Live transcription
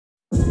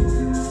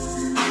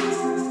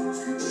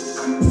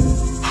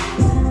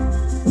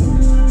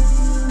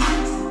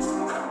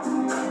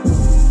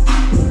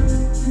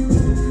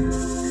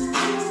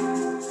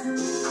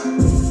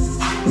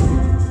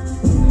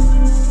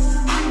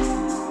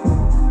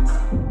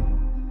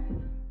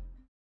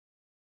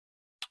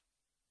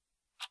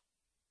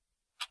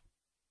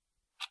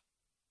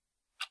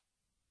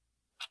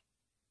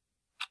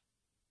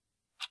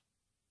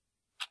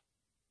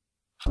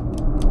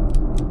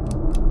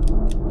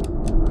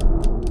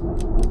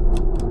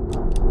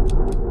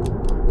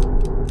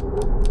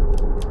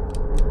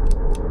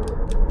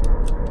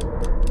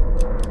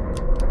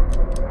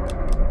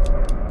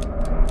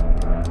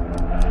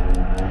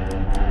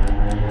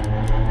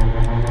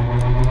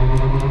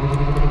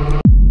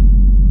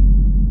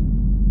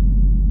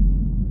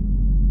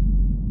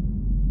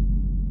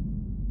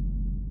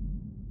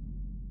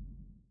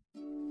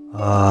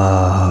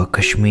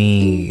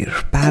Kashmir,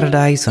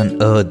 paradise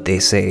on earth, they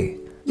say.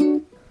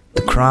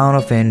 The crown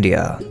of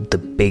India, the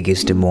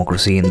biggest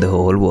democracy in the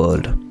whole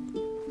world.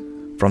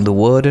 From the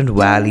verdant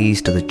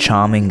valleys to the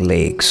charming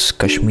lakes,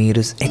 Kashmir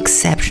is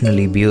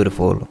exceptionally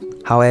beautiful.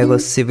 However,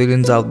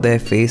 civilians out there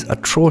face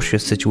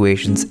atrocious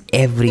situations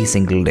every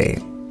single day.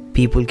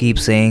 People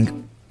keep saying,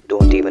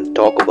 "Don't even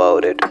talk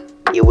about it.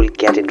 You will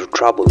get into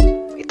trouble.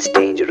 It's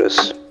dangerous.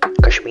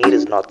 Kashmir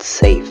is not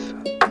safe."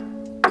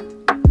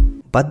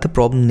 But the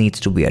problem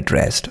needs to be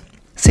addressed.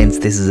 Since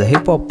this is a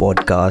hip-hop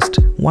podcast,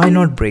 why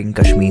not bring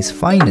Kashmir's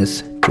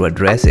finest to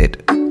address it?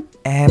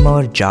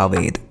 Ahmer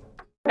Javed.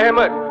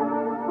 Ahmar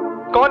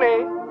कौन है?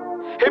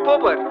 Hip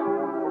hopper,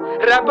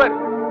 wrapper,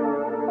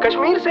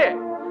 Kashmir से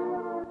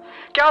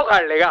क्या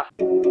उखाड़ लेगा?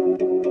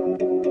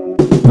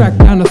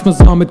 Crack كان اسمه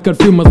زامد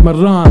كرفيو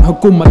مزمران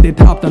حكومة دي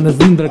تحابتا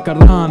نزندر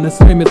كران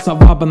اسريمت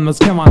صوابا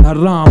مزكمان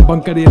هرام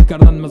بنكري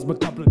الكران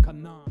مزبكبر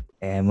الكنان.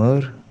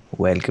 Ahmer,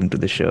 welcome to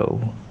the show.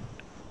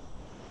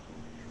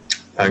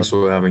 Thanks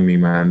for having me,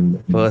 man.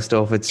 First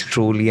off, it's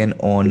truly an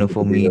honor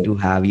for me to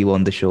have you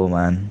on the show,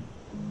 man.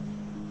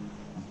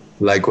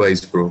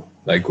 Likewise, bro.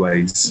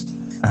 Likewise.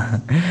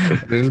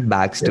 Little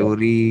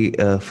backstory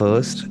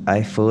first.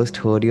 I first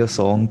heard your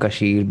song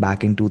Kashir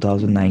back in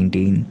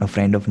 2019. A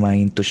friend of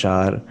mine,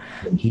 Tushar,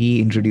 he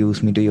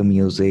introduced me to your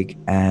music,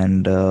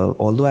 and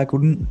although I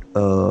couldn't,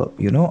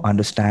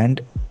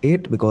 understand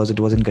it because it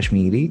was in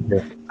Kashmiri,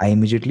 I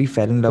immediately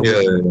fell in love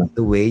with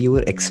the way you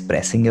were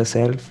expressing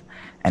yourself.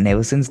 And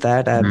ever since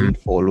that, I've been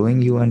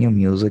following you and your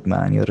music,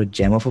 man. You're a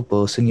gem of a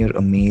person. You're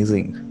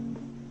amazing.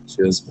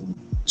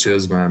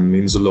 Cheers, man.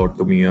 Means a lot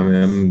to me. I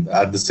mean,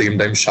 at the same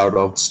time, shout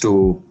outs to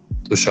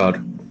Tushar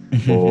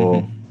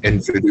for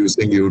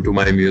introducing you to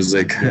my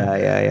music.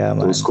 Yeah,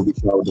 man. Usko bhi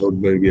shout out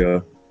mil gaya.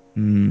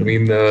 I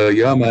mean,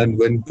 man,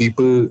 when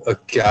people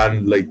can,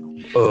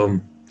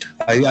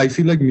 I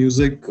feel like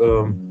music,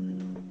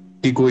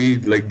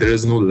 there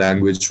is no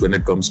language when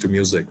it comes to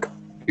music.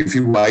 If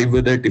you vibe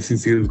with it, if you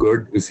feel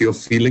good, if you're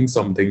feeling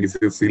something, if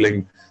you're feeling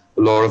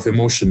a lot of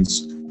emotions,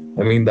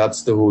 I mean,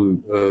 that's the whole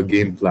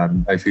game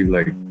plan, I feel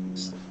like.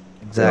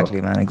 Exactly,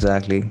 man,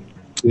 exactly.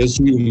 Just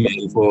you,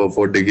 man,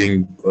 for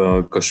digging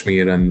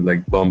Kashmir and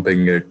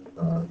bumping it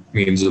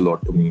means a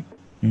lot to me.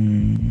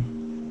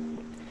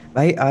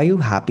 Why are you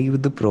happy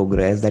with the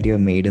progress that you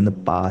have made in the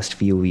past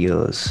few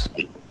years?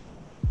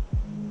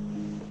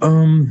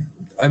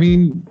 I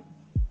mean,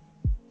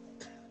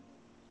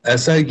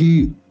 ऐसा है कि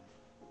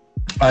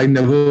I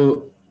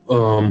never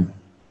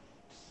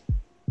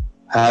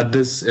had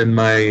this in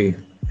my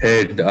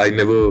head. I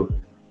never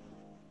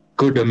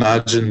could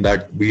imagine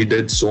that we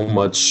did so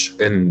much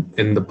in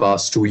the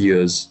past 2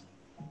 years.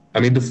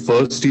 I mean, the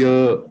first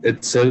year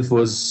itself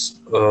was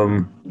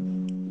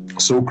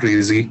so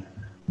crazy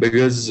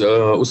because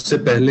usse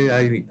pehle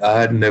I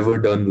had never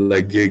done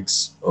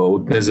gigs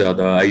utne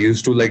zyada. I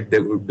used to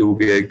do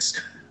gigs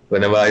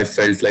whenever I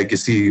felt like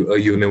किसी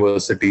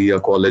university या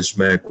college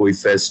में कोई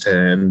fest है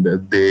and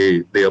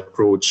they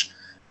approach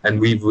and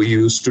we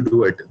used to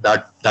do it.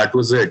 That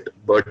was it.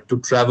 But to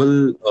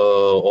travel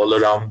all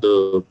around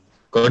the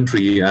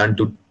country and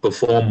to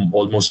perform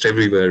almost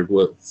everywhere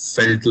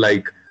felt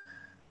like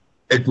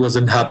it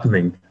wasn't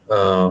happening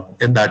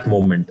in that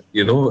moment.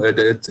 You know,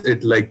 it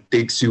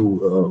takes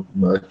you,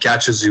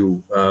 catches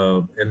you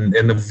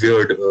in a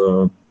weird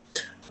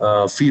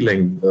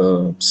feeling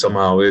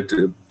somehow. It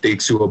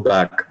takes you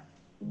aback.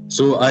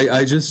 So I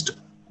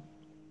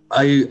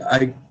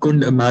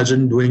couldn't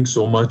imagine doing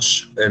so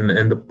much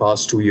in the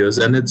past 2 years,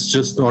 and it's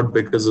just not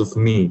because of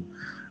me.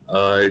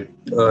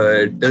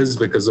 It is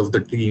because of the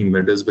team.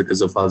 It is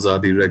because of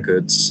Azadi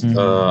Records.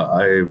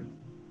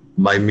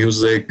 My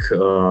music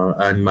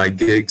and my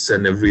gigs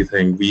and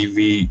everything.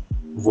 We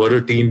were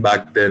a team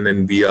back then,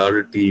 and we are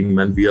a team,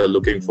 and we are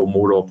looking for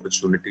more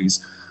opportunities.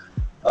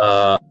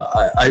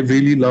 I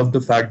really love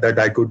the fact that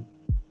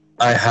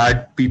I had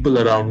people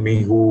around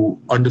me who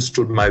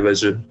understood my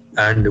vision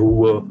and who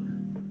were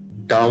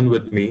down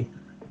with me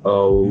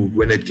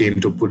when it came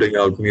to putting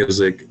out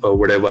music or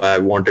whatever I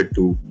wanted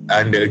to,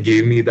 and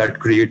gave me that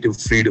creative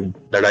freedom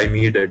that I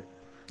needed.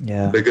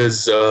 Yeah.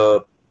 Because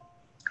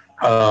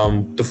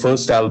the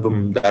first album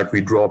that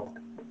we dropped,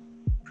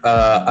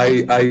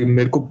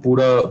 मेरे को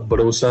पूरा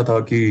भरोसा था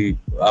कि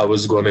I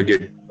was gonna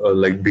get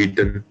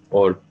beaten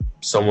or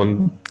someone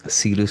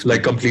seriously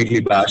completely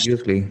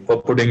bashed for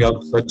putting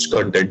out such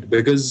content,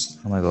 because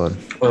oh my god,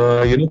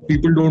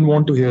 people don't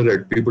want to hear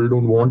it. People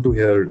don't want to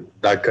hear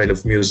that kind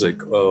of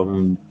music.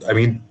 I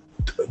mean,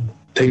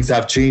 things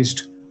have changed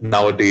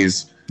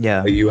nowadays.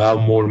 Yeah, you have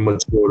more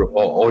mature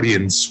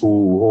audience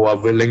who are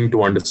willing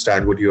to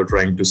understand what you're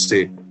trying to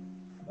say,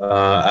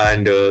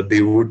 and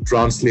they would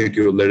translate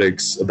your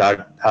lyrics.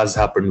 That has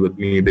happened with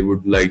me. They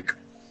would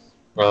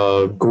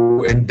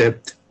go in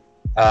depth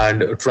and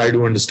try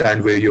to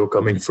understand where you're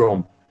coming from.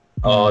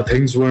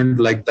 Things weren't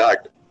like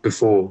that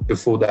before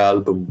the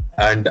album,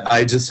 and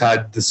I just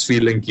had this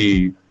feeling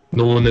that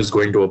no one is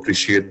going to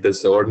appreciate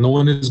this, or no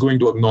one is going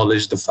to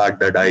acknowledge the fact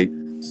that I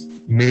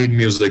made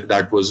music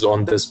that was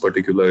on this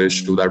particular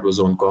issue, that was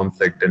on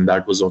conflict, and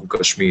that was on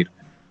Kashmir.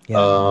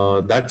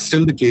 Yeah. That's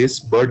still the case,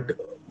 but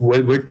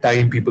with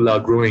time, people are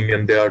growing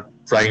and they are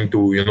trying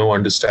to,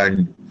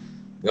 understand.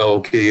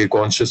 Okay,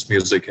 conscious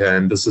music,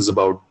 and this is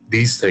about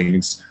these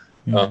things.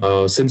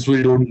 Since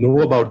we don't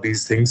know about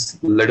these things,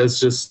 let us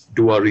just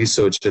do our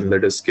research and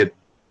let us get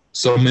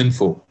some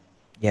info.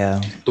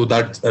 Yeah. So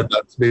that's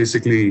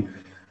basically.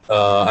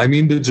 I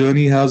mean, the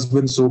journey has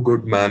been so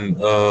good, man.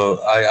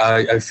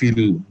 I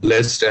feel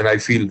blessed and I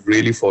feel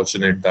really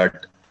fortunate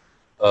that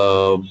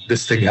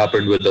this thing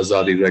happened with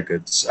Azadi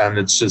Records, and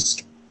it's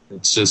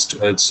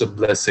a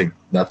blessing.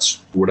 That's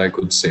what I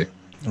could say.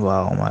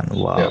 Wow, man.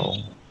 Wow.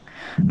 Yeah.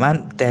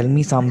 Man, tell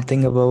me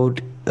something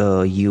about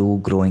you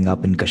growing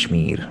up in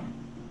Kashmir.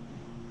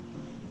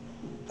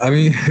 I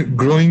mean,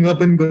 growing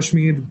up in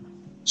Kashmir,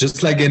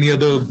 just like any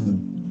other,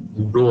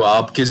 bro,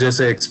 आपके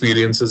जैसे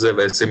experiences है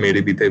वैसे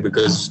मेरे भी थे,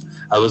 because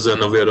I was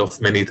unaware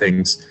of many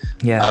things.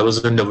 Yeah. I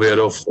wasn't aware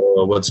of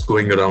what's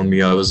going around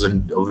me. I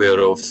wasn't aware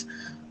of,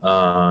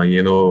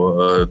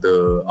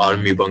 the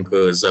army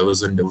bunkers. I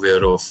wasn't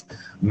aware of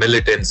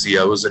militancy.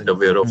 I wasn't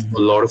aware of a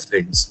lot of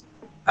things.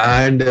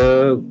 And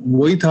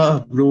वही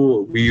था,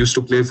 bro. We used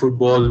to play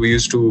football. We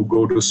used to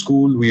go to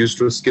school. We used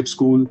to skip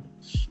school.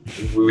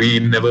 We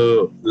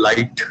never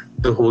liked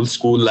the whole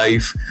school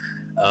life.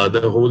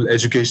 The whole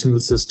educational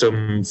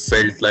system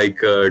felt like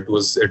it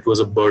was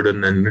a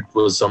burden, and it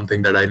was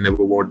something that I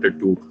never wanted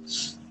to,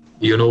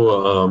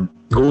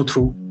 go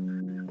through.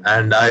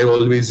 And I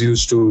always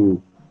used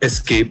to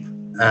escape,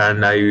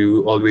 and I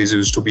always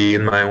used to be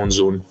in my own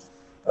zone.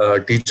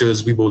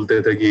 Teachers भी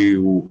बोलते थे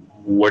कि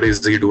what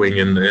is he doing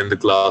in the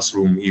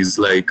classroom? He's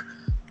like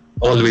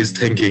always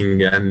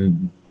thinking,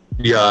 and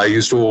yeah, I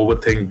used to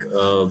overthink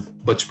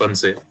bachpan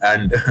se,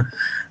 and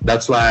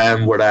that's why I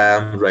am what I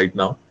am right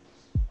now.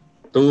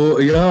 So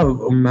yeah,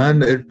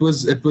 man, it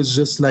was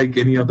just like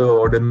any other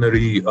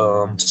ordinary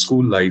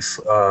school life.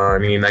 I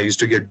mean, I used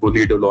to get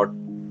bullied a lot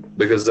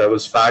because I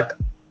was fat,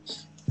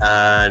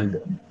 and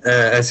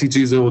ऐसी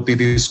चीजें होती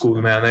थी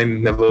school में, and I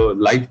never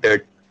liked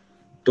it.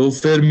 So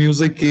फिर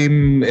music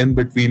came in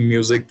between.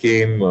 Music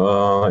came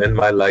in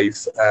my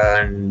life,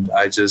 and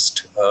I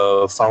just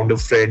found a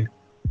friend.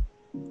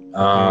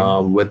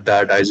 With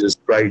that, I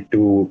just tried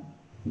to,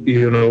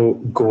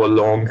 go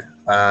along,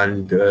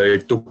 and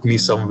it took me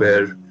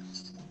somewhere.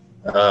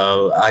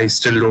 I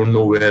still don't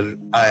know where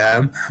I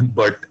am,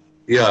 but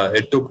yeah,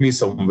 it took me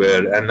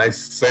somewhere, and I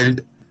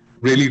felt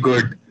really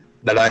good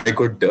that I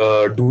could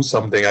do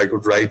something. I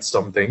could write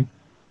something,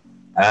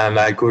 and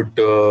I could,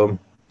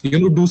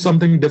 do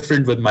something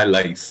different with my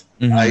life.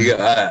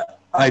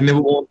 I never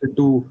wanted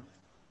to,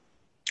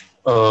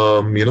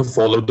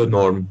 follow the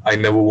norm. I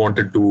never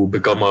wanted to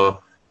become a,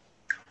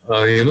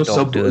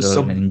 Doctor or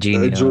an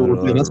engineer जो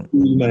होते हैं ना or-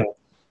 school में,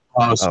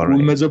 school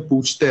Alright. में जब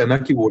पूछते हैं ना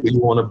कि what do you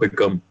want to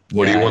become,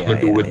 what do you Yeah, want to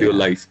yeah, do yeah, with your yeah.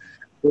 life.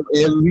 So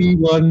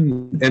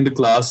everyone in the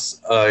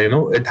class,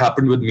 it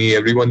happened with me.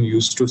 Everyone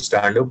used to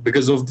stand up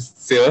because of the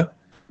fear.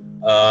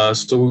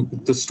 So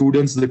the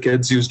students, the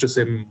kids used to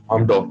say,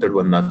 "हम doctor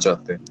बनना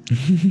चाहते हैं,"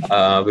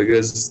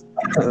 because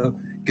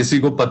किसी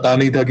को पता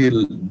नहीं था कि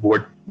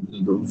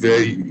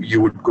where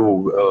you would go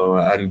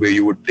and where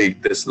you would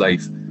take this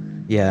life.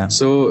 Yeah.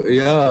 So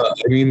yeah,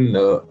 I mean,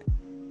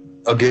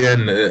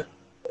 again,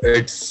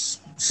 it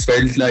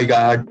felt like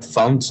I had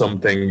found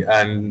something,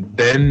 and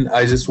then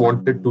I just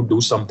wanted to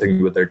do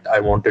something with it. I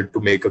wanted to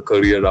make a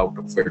career out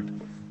of it.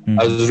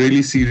 I was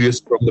really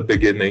serious from the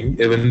beginning,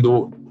 even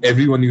though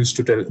everyone used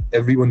to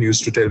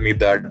tell me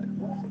that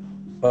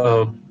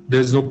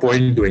there's no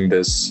point doing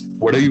this.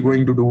 What are you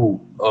going to do?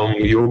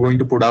 You're going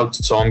to put out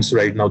songs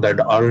right now that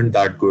aren't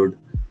that good.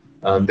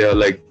 They're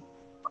like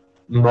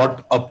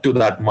not up to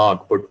that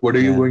mark. But what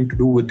are you Yeah. going to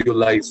do with your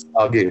life?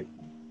 Aage?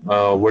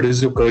 What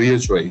is your career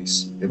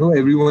choice?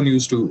 Everyone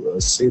used to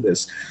say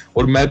this.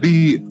 Or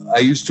maybe I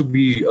used to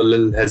be a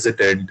little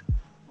hesitant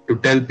to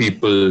tell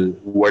people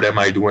what am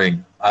I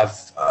doing.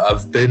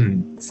 I've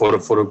been for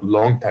a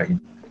long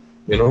time,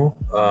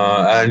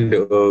 and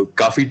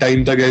काफी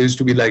time तक I used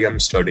to be like I'm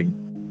studying.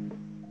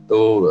 So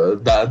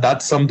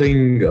that's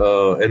something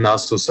in our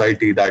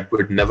society that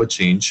would never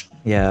change.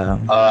 Yeah.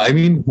 I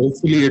mean,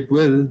 hopefully it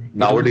will.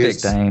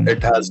 Nowadays, take time.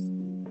 it has.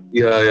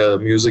 Yeah,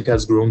 music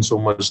has grown so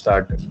much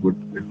that it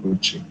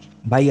would change.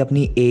 भाई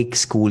अपनी एक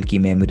school की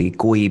memory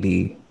कोई भी,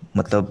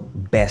 मतलब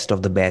best of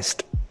the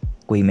best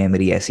कोई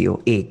memory ऐसी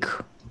हो एक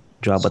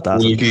जो आप बता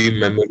School सको. की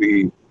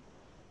memory,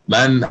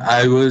 man.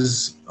 I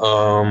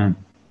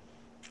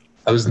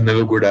was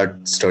never good at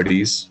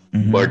studies,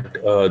 but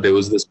there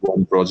was this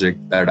one project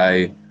that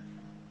I,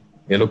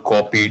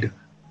 copied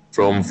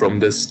from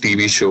this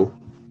TV show,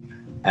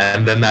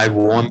 and then I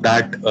won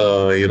that,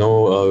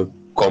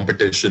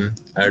 competition.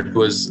 It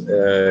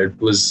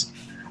was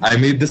I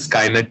made this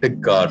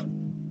kinetic car,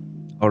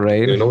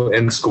 Alright.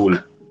 in school.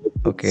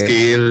 Okay.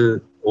 Scale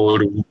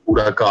और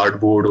पूरा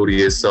cardboard और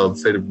ये सब,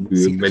 फिर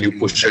when you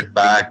push it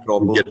back,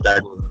 you get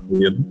that.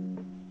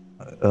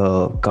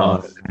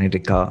 Car,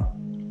 kinetic car.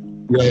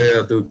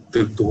 Yeah,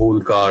 the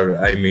whole car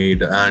I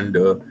made, and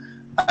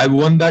I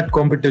won that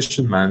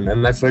competition, man,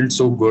 and I felt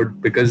so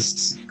good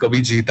because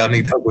कभी जीता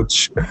नहीं था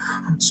कुछ.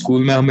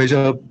 School में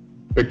हमेशा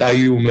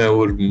पिटाई हूँ मैं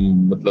और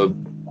मतलब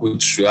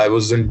कुछ I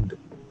wasn't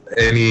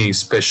any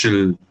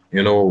special,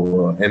 you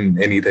know, in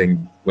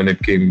anything when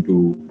it came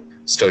to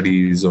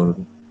studies or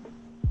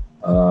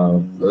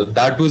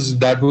that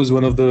was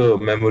one of the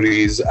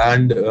memories.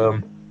 And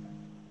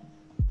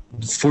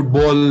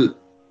football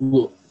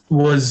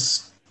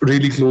was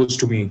really close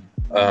to me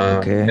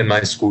in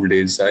my school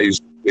days. I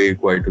used to play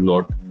quite a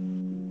lot.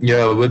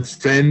 Yeah, with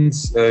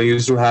friends,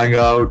 used to hang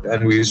out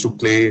and we used to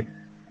play.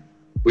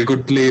 We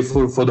could play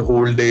for the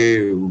whole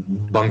day,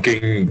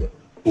 bunking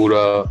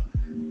pura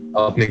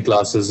apne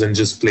classes and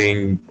just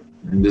playing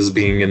and just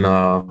being in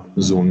a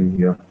zone.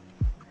 Yeah.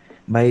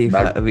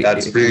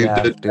 That's pretty.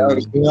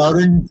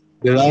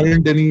 There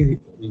aren't any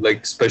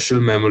like special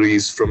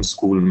memories from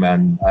school,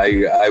 man.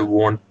 I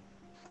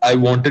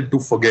wanted to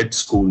forget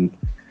school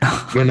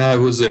when I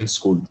was in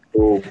school.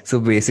 So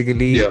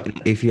basically,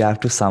 if you have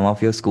to sum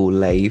up your school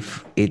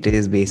life, it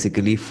is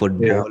basically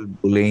football,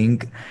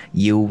 bullying,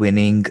 you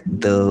winning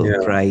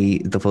the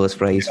prize, the first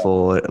prize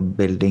for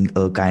building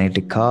a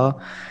kinetic car,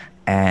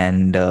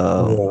 and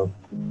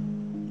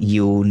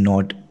you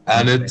not.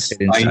 And it's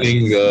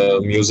finding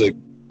music.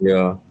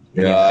 Yeah.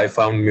 I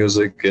found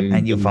music in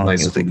my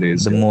school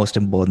days. The most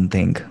important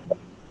thing.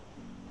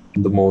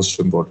 The most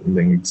important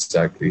thing,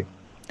 exactly.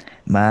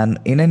 Man,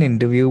 in an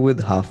interview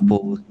with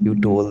HuffPost, you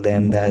told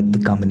them that the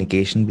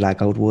communication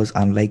blackout was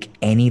unlike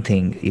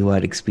anything you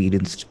had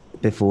experienced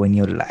before in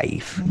your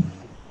life.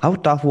 How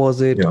tough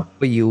was it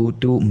for you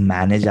to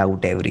manage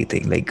out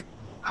everything? Like,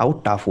 how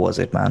tough was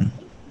it, man?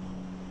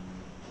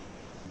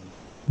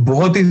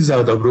 बहुत ही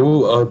ज़्यादा,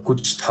 bro.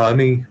 कुछ था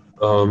नहीं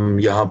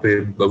यहाँ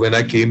पे. When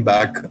I came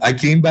back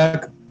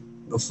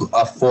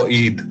for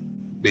Eid,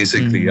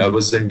 basically. I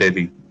was in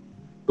Delhi.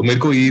 तो मेरे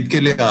को ईद के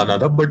लिए आना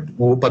था, बट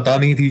वो पता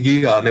नहीं थी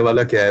कि आने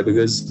वाला क्या है,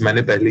 बिकॉज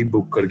मैंने पहले ही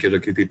बुक करके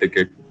रखी थी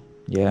टिकट.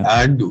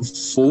 एंड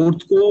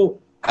 4th को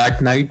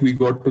at night we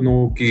got to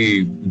know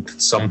कि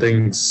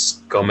something's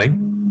coming,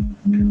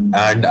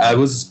 and I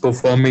was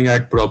performing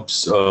at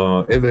Prob's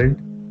event,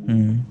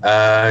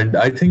 and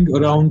I think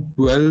around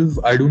 12,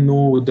 I don't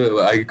know,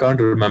 I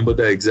can't remember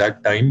the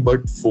exact time,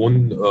 but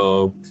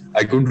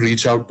I couldn't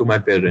reach out to my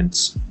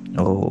parents.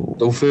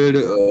 तो फिर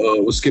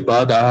उसके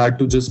बाद I had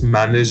to just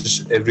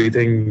manage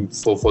everything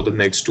for the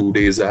next 2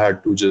 days. I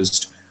had to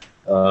just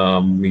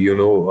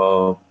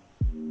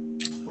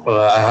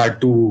I had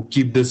to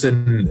keep this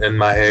in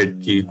my head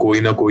कि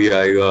कोई ना कोई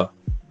आएगा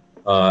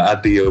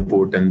at the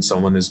airport and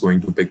someone is going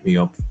to pick me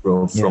up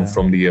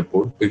from the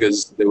airport,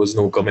 because there was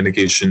no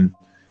communication.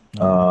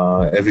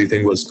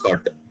 Everything was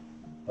cut.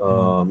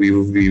 We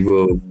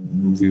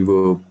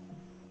were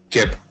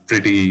kept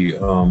pretty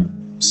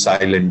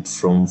silent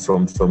from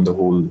the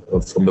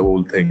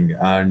whole thing,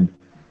 and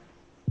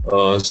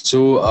so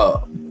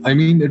I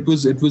mean it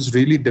was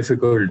really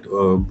difficult,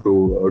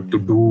 bro, to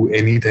do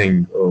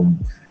anything.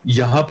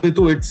 Yahan pe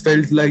to it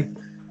felt like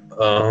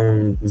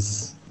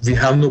we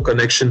have no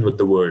connection with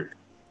the world,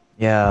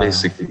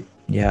 basically.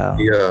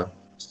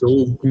 So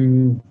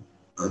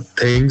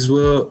things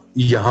were,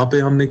 यहाँ पे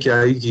हमने क्या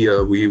ही किया,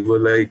 we were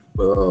like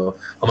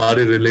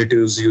हमारे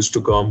relatives used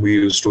to come, we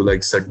used to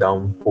like sit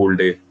down whole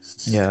day,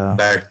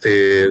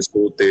 बैठते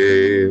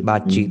सोते,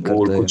 बातचीत करते,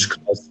 और कुछ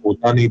खास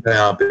होता नहीं था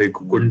यहाँ पे.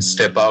 couldn't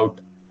step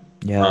out,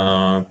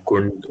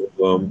 couldn't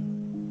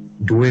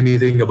do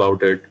anything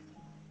about it.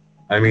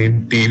 I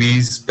mean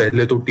TVs,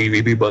 पहले तो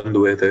TV भी बंद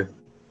हुए थे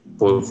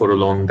for a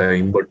long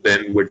time, but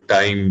then with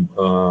time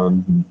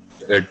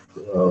it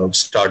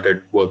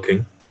started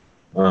working.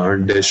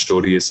 Dish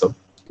story ये सब,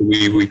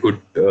 we could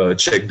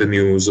check the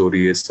news और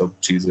ये सब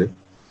चीजें,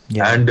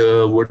 and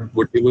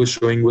what they were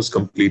showing was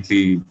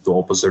completely the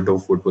opposite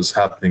of what was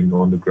happening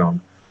on the ground.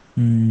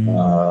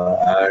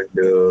 And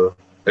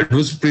it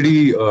was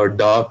pretty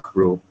dark,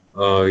 bro,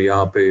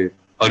 यहाँ पे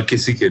हर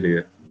किसी के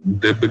लिए,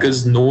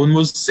 because no one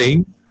was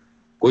saying,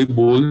 कोई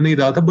बोल नहीं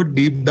रहा था, but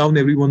deep down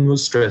everyone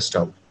was stressed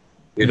out.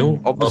 You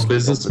know, a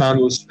businessman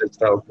was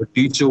stressed out, a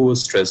teacher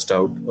was stressed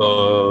out,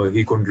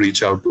 he couldn't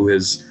reach out to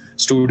his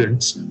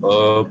students.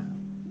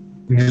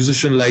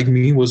 Musician like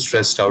me was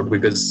stressed out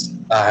because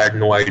I had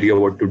no idea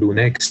what to do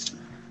next,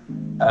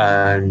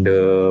 and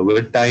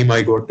with time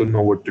I got to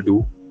know what to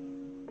do.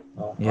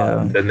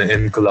 And then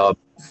in collab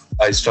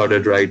I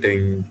started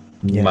writing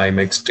my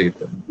mixtape.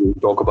 We'll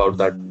talk about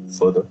that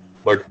further,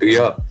 but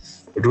yeah,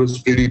 it was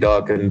pretty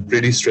dark and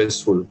pretty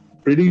stressful,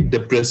 pretty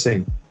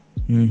depressing,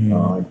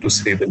 to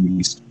say the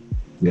least.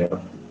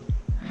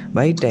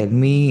 Bhai, tell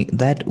me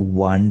that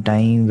one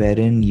time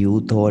wherein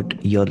you thought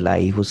your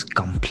life was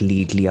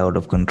completely out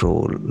of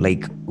control,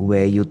 like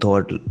where you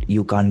thought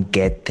you can't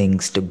get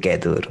things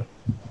together.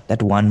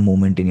 That one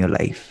moment in your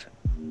life.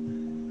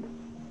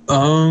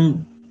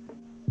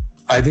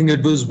 I think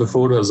it was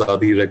before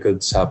Azadi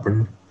Records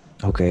happened.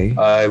 Okay.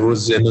 I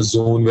was in a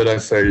zone where I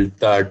felt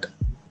that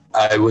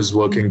I was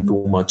working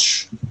too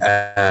much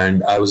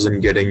and I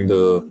wasn't getting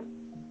the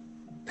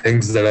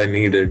things that I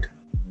needed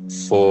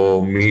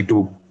for me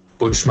to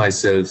push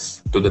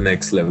myself to the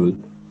next level.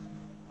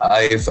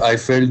 I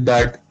felt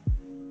that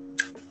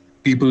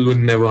people would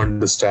never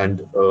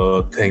understand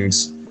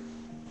things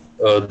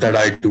that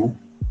I do,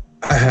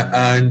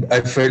 and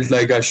I felt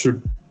like I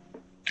should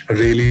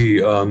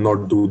really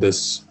not do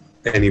this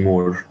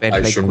anymore. Felt I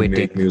like shouldn't quitting.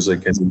 make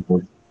music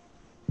anymore.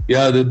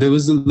 Yeah, there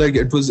was like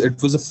it was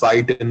a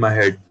fight in my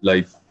head.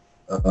 Like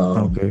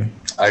Okay.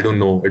 I don't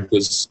know. It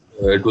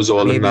was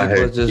all in Maybe my it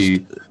head. was just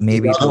कि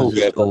maybe it क्या हो was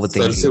गया just था?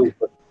 Sir से overthinking.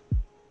 ऊपर-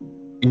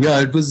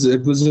 Yeah,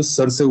 it was just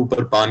sir से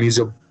ऊपर पानी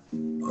जब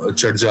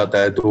चढ़ जाता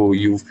है तो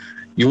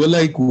you were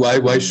like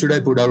why should I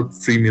put out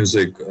free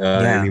music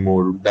Yeah.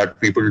 anymore that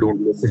people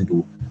don't listen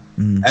to.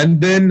 Mm.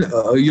 And then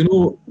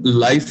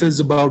life is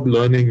about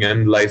learning,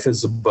 and life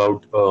is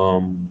about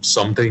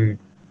something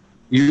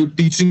you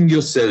teaching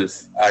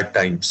yourself at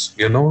times,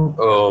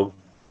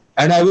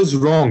 and I was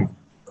wrong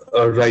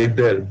right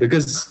there,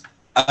 because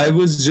I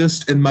was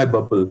just in my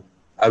bubble.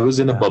 I was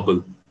in a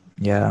bubble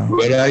Yeah.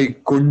 where I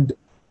couldn't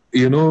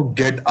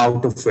get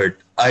out of it.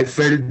 I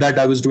felt that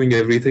I was doing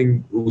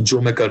everything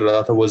jo main kar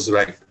raha tha was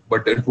right,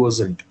 but it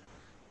wasn't.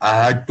 I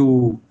had to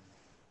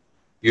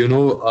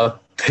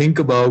think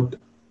about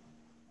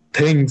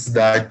things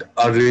that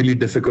are really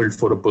difficult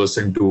for a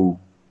person to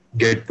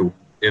get to.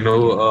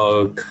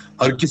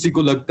 हर किसी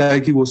को लगता है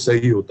कि वो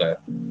सही होता है,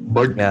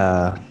 but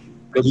Yeah.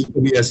 कभी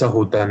कभी ऐसा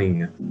होता नहीं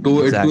है. So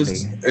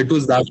Exactly. it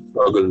was that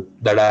struggle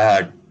that I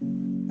had.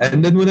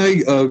 And then when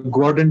I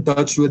got in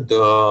touch with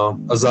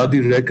Azadi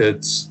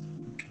Records,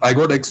 I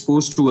got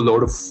exposed to a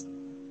lot of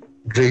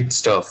great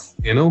stuff,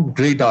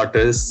 great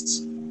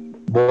artists,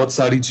 बहुत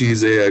सारी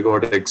चीजें I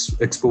got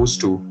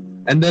exposed to.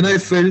 And then I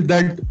felt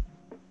that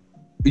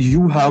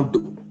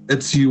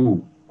it's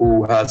you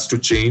who has to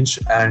change,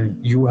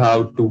 and you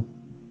have to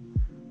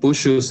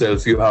push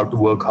yourself, you have to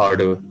work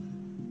harder.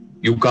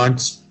 You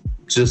can't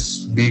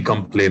just be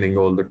complaining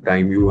all the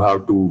time. You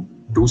have to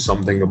do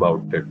something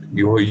about it.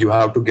 You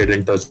have to get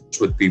in touch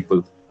with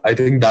people. I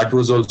think that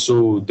was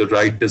also the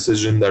right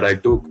decision that I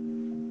took.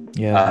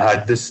 Yeah. I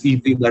had this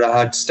EP that I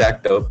had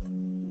stacked up,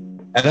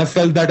 and I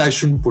felt that I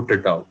shouldn't put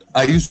it out.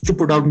 I used to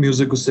put out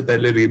music usse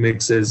pehle,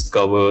 remixes,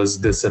 covers,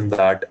 this and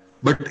that.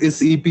 But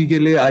is EP ke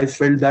liye, I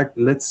felt that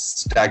let's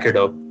stack it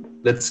up.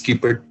 Let's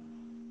keep it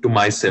to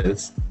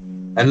myself,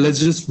 and let's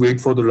just wait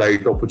for the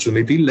right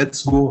opportunity.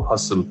 Let's go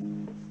hustle.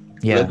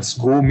 Yeah. Let's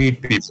go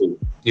meet people,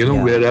 Yeah.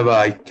 wherever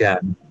I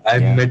can. I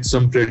Yeah. met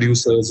some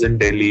producers in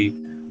Delhi.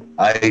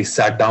 I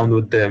sat down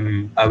with them.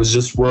 I was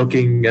just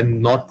working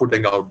and not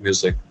putting out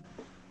music.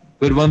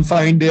 But one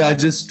fine day, I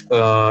just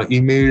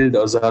emailed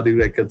Azadi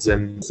Records,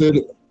 and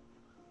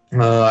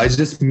I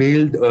just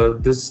mailed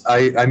this.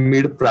 I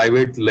made a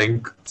private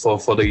link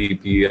for the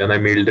EP, and I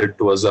mailed it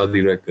to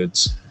Azadi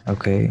Records.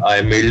 Okay.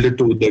 I mailed it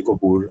to Uday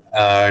Kapoor,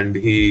 and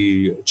he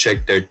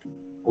checked it.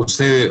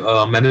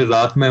 मैंने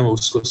रात में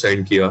उसको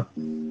send किया,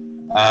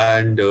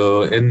 and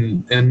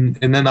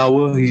in an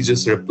hour he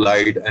just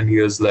replied, and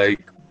he was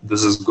like,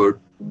 "This is good.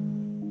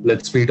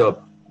 Let's meet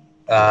up."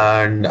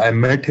 And I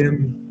met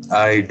him.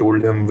 I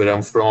told him where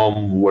I'm from,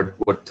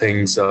 what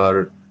things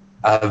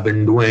I've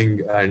been doing,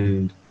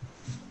 and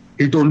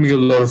he told me a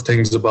lot of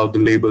things about the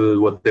label,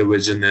 what their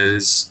vision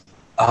is,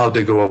 how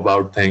they go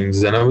about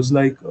things, and I was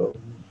like,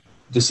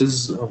 this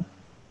is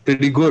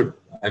pretty good.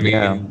 I mean,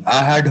 Yeah.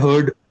 I had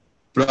heard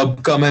Prab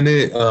ka मैंने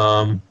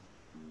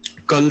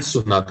कल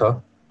सुना था.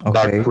 Okay.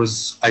 That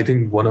was, I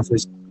think, one of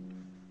his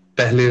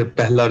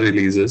पहला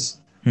releases.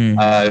 Hmm.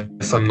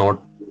 If I'm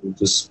not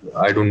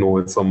I don't know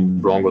if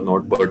I'm wrong or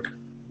not, but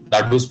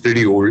that was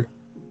pretty old.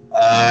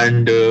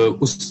 And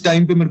उस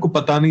time पे मेरे को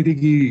पता नहीं थी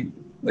कि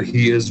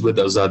he is with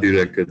Azadi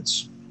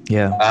Records.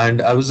 Yeah.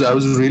 And I was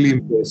really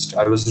impressed.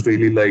 I was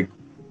really like,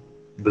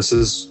 this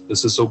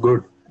is so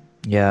good.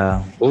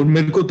 Yeah. और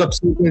मेरे को तब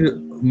से फिर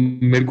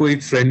मेरे को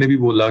एक फ्रेंड ने भी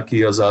बोला कि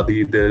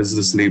Azadi, there is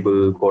this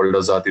label called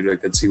Azadi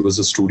Records. He was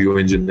a studio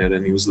engineer,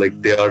 and he was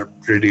like, they are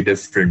pretty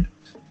different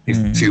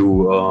if you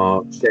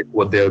check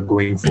what they are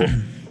going for.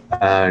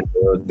 And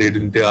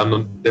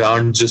they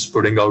aren't just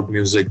putting out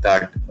music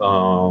that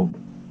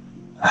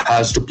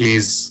has to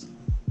please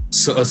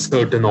a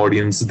certain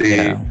audience. They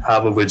Yeah.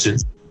 have a vision.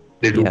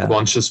 They do Yeah.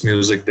 conscious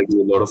music. They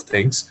do a lot of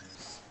things.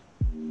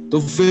 So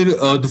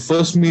the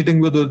first meeting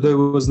with Uday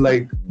was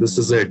like, this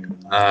is it,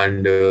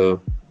 and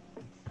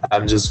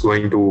I'm just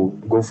going to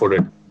go for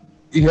it.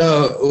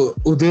 Yeah,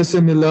 Uday se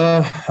mila,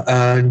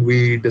 and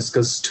we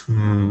discussed.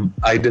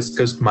 I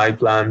discussed my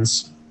plans.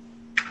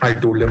 I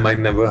told him I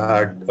never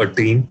had a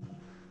team,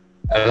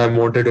 and I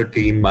wanted a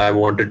team. I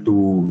wanted to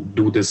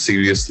do this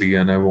seriously,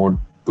 and I want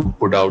to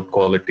put out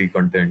quality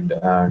content.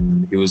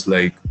 And he was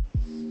like,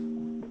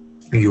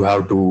 you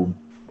have to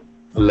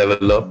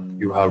level up.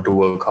 You have to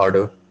work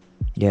harder.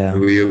 Yeah.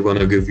 We are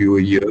gonna give you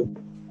a year.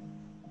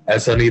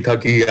 ऐसा नहीं था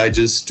कि I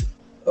just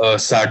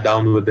sat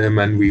down with him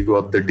and we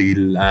got the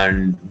deal,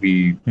 and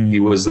he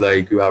was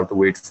like, you have to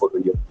wait for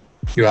a year.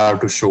 You have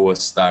to show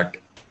us that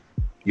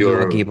You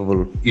you're are capable.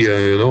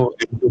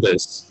 into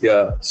this.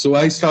 Yeah. So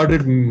I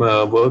started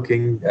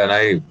working, and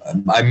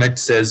I met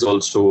Sez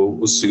also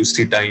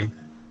usi time,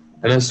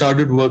 and I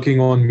started working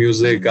on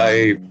music.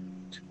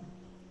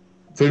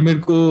 फिर मेरे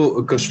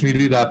को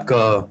Kashmiri rap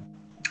का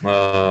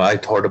I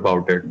thought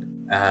about it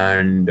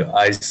and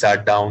I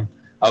sat down.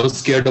 I was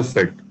scared of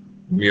it.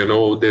 You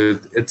know,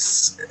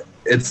 it's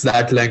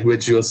that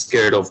language you're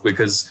scared of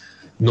because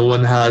no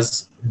one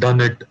has done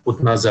it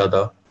utna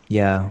zyada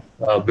Yeah.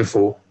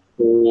 before.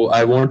 So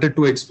I wanted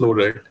to explore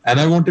it and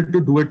I wanted to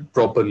do it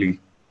properly.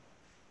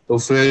 So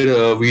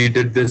we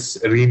did this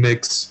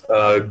remix,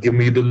 Give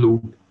Me the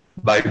Loot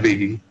by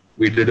Biggie.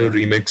 We did a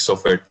remix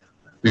of it.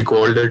 We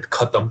called it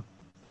Khatam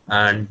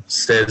and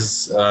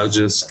Says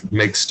just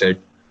mixed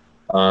it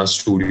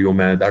studio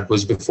mein. That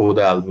was before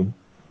the album.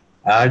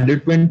 And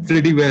it went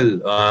pretty well.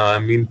 I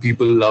mean,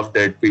 people loved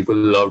it. People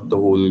loved the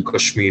whole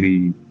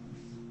Kashmiri,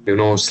 you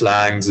know,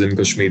 slangs in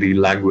Kashmiri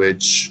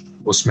language,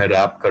 usme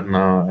rap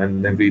karna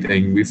and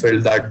everything. We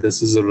felt that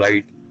this is the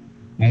right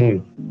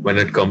move when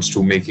it comes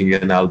to making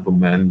an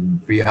album,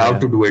 and we have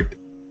to do it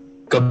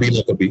kabhi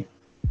na kabhi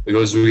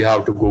because we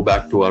have to go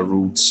back to our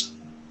roots.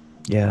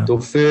 Yeah. So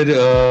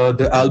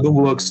the album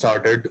work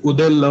started.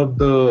 Uday loved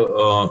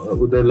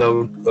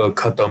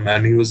Khatam,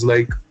 and he was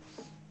like,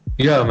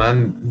 "Yeah, man,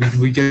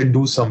 we can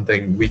do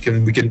something. We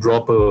can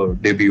drop a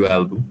debut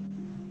album."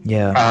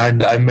 Yeah.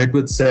 And I met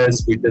with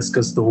Sez. We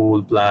discussed the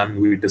whole plan.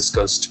 We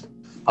discussed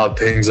how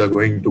things are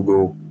going to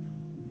go.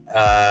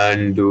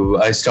 And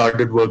I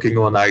started working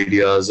on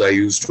ideas. I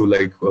used to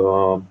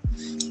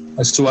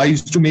I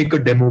used to make a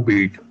demo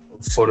beat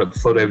for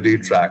every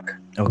track.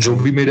 Okay. जो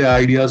भी मेरे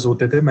ideas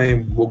होते थे मैं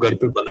वो घर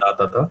पे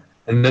बनाता था.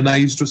 And then I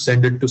used to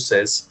send it to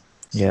Sez.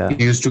 Yeah.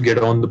 He used to get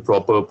on the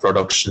proper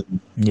production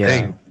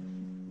thing.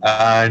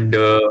 And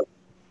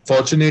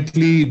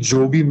fortunately,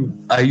 Joby,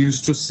 I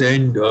used to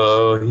send,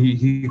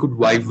 he could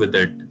vibe with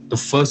it. The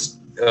first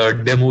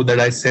demo that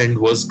I sent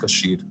was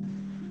Kashir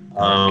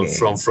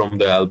from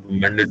the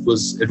album, and it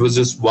was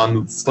just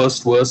one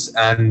first verse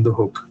and the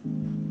hook.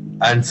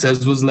 And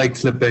Sez was like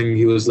flipping.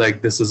 He was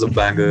like, "This is a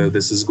banger.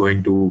 This is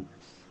going to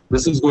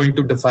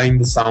define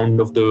the sound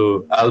of the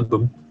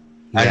album,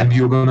 and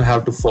you're gonna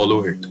have to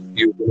follow it.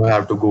 You're gonna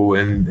have to go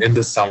in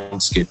the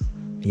soundscape."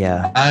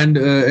 Yeah. And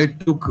it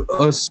took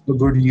us a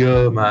good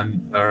year, man,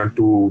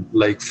 to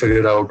like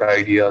figure out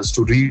ideas,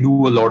 to redo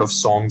a lot of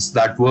songs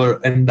that were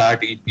in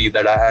that EP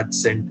that I had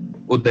sent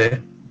Uday.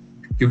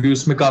 Because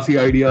उसमें काफी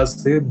ideas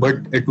थे, but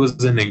it was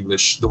in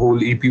English. The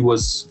whole EP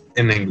was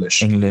in English.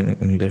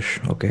 English.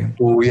 Okay.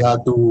 So we had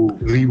to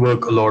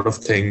rework a lot of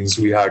things.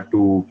 We had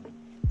to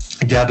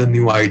gather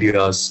new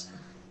ideas.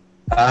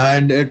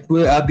 And at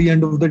the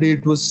end of the day,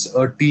 it was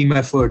a team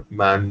effort,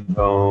 man.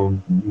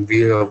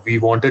 We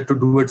wanted to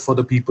do it for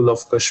the people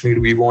of Kashmir.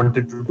 We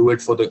wanted to do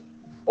it for the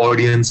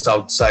audience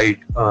outside,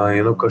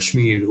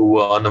 Kashmir, who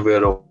were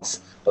unaware of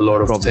a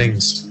lot of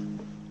things.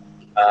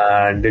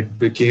 And it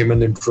became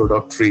an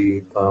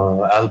introductory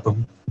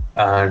album,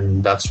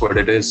 and that's what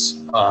it is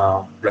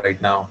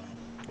right now.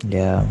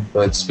 Yeah.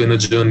 So it's been a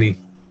journey.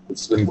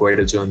 It's been quite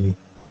a journey.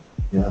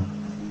 Yeah.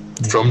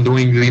 From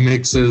doing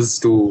remixes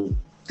to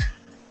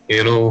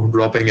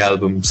dropping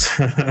albums.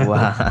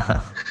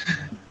 Wow.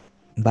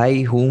 By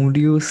whom do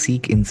you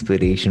seek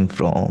inspiration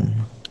from?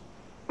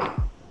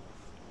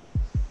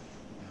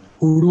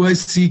 Who do I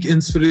seek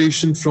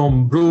inspiration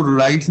from? Bro,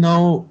 right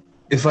now,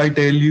 if I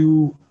tell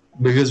you,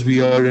 because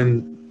we are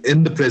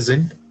in the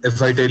present,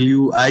 if I tell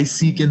you, I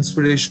seek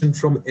inspiration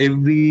from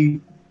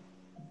every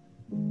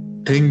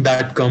thing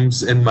that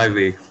comes in my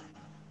way.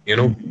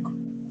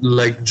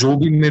 Like jo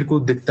bhi mere ko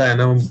dikhta hai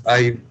na,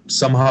 I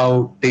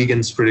somehow take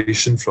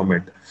inspiration from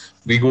it.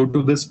 We go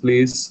to this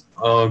place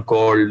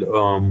called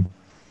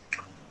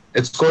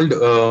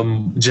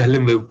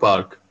Jhelum Wave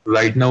Park.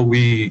 Right now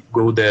we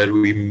go there.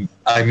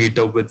 I meet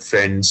up with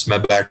friends.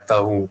 मैं बैठता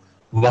हूँ.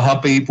 वहाँ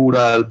पे ही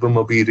पूरा album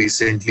अभी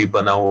recently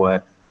बना हुआ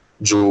है.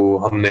 जो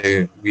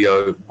we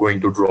are going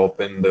to drop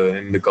in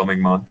the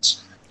coming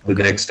months. The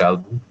next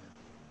album.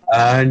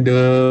 And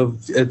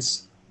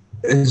it's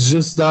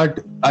just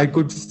that I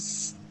could.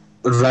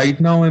 Right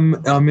now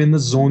I'm in a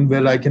zone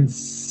where I can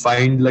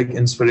find like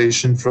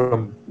inspiration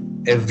from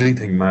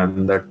everything,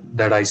 man,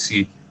 that I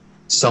see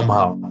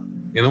somehow.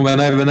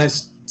 When I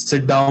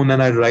sit down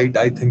and I write,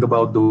 I think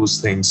about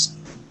those things,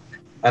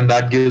 and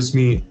that gives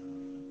me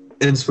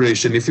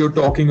inspiration. If you're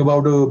talking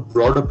about a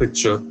broader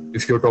picture,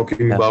 if you're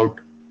talking about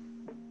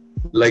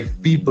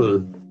like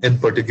people in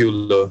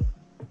particular,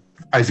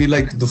 I feel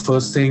like the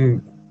first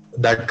thing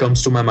that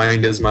comes to my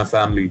mind is my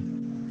family.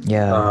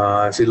 Yeah.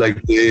 I feel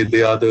like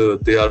they are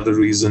the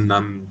reason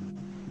I'm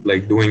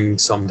like doing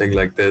something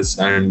like this,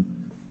 and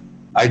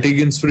I take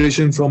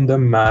inspiration from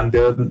them, man.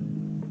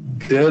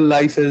 Their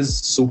life is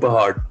super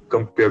hard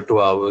compared to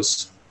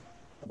ours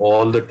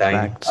all the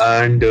time. Facts.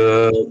 And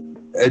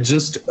it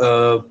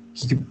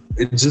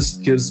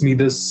just gives me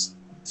this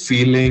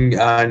feeling,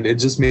 and it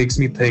just makes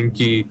me think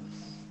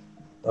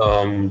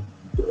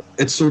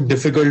it's so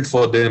difficult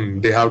for them.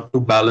 They have to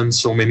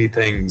balance so many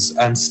things,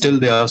 and still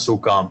they are so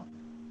calm.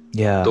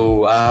 Yeah.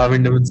 So I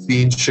haven't even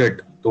seen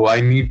shit. So I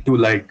need to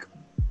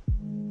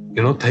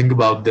think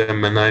about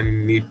them, and I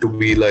need to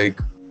be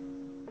like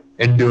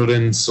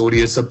endurance और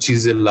ये सब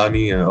चीजें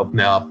लानी है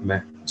अपने आप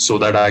में, so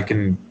that I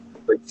can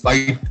like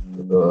fight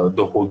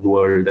the whole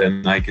world,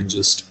 and I can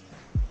just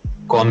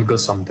conquer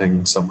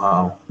something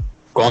somehow.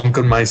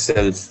 Conquer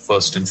myself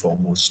first and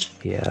foremost.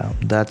 Yeah,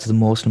 that's the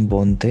most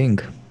important thing.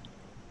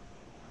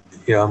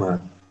 Yeah, man.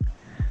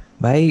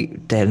 Bhai,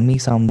 tell me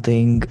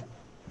something.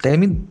 Tell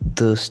me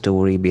the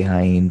story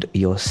behind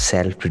your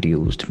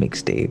self-produced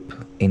mixtape,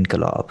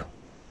 Inqilab.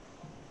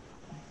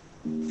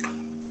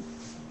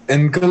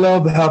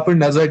 Inqilab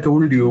happened as I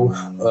told you.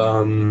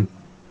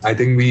 I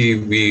think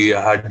we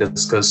had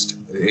discussed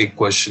एक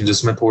question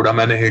जिसमें थोड़ा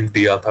मैंने hint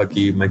दिया था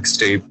कि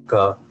mixtape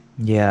का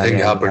Yeah, thing yeah,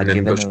 you happened had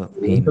in given Kashmir.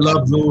 a hint.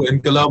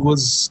 Inqilab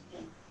was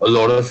a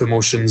lot of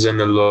emotions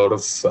and a lot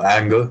of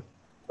anger,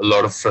 a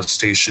lot of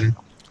frustration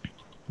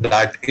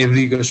that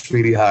every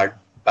Kashmiri had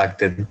back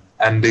then,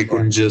 and they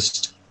couldn't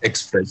just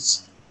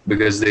express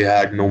because they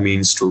had no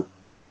means to.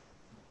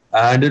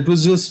 And it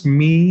was just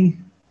me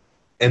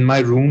in my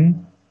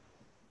room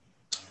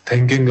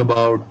thinking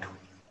about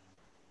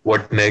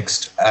what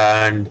next.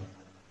 And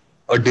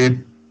a day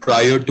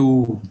prior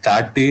to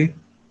that day,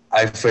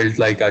 I felt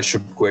like I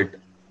should quit.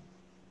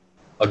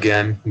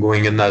 Again,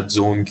 going in that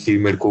zone कि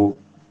मेरे को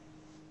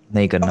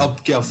नहीं करना.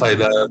 अब क्या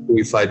फायदा है,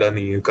 कोई फायदा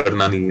नहीं है,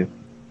 करना नहीं है,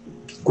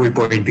 कोई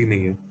पॉइंट ही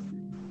नहीं है.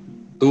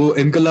 तो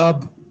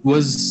Inqilab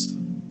was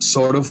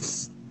sort of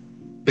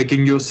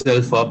picking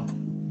yourself up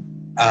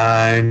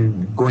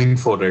and going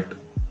for it,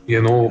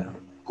 you know,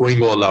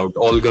 going all out,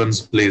 all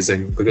guns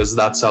blazing, because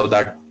that's how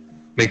that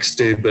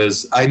mixtape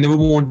is. I never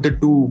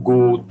wanted to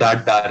go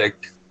that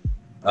direct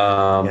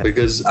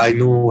because I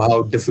know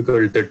how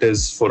difficult it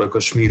is for a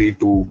Kashmiri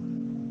to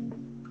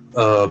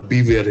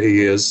be where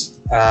he is.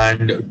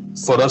 And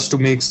for us to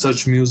make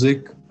such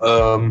music,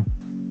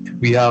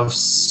 we have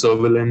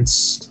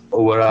surveillance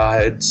over our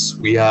heads,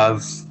 we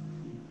have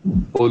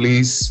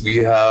police, we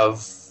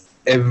have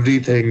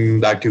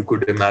everything that you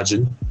could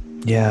imagine.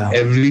 Yeah.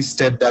 Every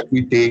step that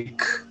we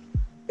take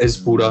is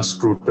pura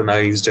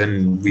scrutinized,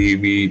 and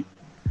we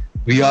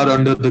are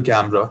under the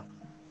camera.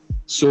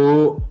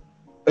 So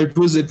it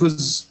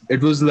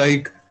was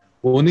like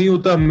वो नहीं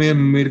होता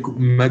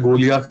मैं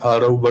गोलियां खा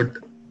रहा हूँ,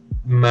 but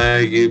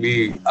मैं ये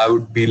भी I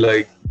would be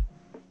like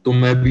तो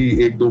मैं भी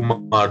एक दो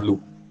मार लूँ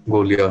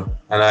गोलियां,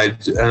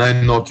 and I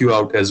knock you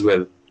out as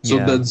well. So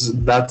Yeah.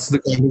 that's the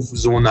kind of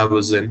zone I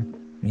was in.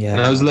 Yeah.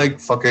 And I was like,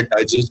 fuck it,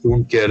 I just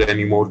don't care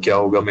anymore. क्या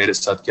होगा मेरे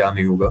साथ, क्या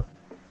नहीं होगा,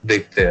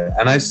 देखते हैं.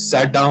 And I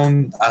sat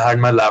down, I had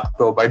my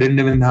laptop, I didn't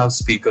even have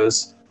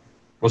speakers.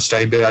 उस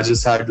time पे I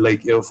just had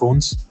like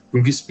earphones,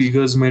 क्योंकि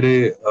speakers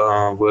मेरे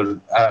were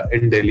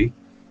in Delhi,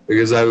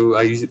 because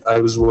I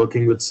was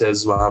working with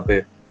Sez वहाँ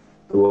पे.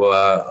 तो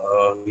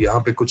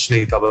यहाँ पे कुछ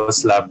नहीं था,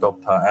 बस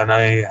laptop था. And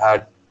I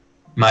had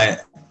my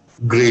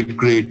great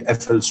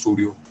FL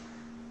Studio,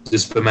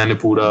 जिस पे मैंने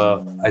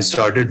पूरा I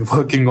started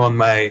working on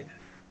my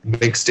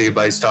mixtape.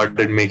 I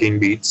started making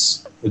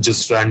beats,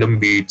 just random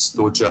beats,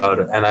 दो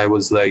चार, and I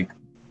was like,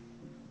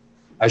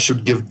 I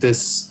should give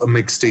this a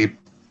mixtape,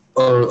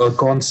 a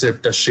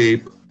concept, a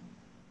shape,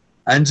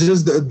 and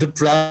just the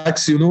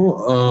tracks, you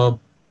know.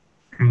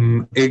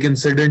 एक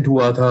incident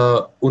हुआ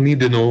था उन्हीं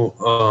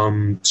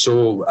दिनों.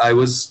 So I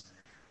was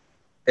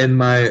at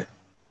my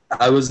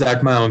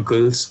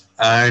uncle's,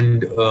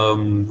 and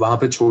वहाँ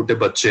पे छोटे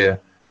बच्चे हैं.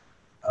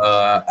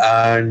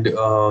 And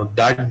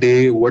that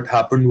day, what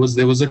happened was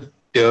there was a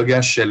tear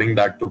gas shelling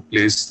that took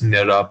place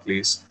near our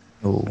place.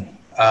 Oh.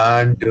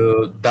 And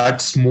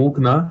that smoke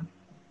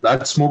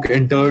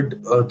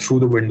entered through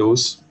the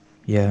windows.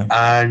 Yeah.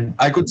 And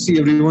I could see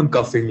everyone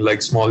coughing,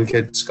 like small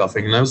kids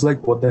coughing. And I was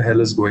like, what the hell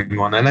is going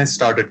on? And I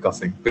started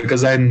coughing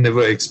because I had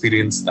never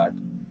experienced that.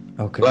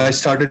 Okay. So I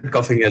started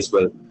coughing as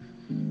well.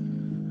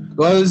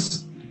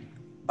 Because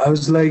I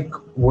was like,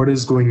 what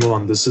is going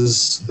on? This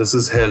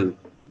is hell.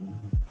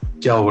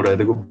 क्या हो रहा है?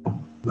 देखो,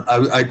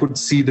 I could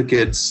see the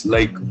kids,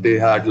 like they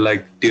had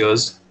like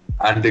tears,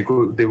 and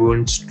they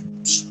weren't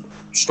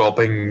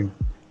stopping.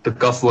 The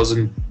cough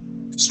wasn't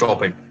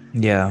stopping.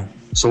 Yeah.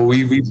 So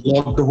we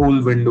blocked the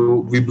whole window.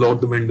 We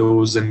blocked the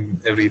windows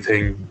and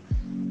everything.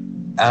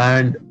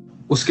 And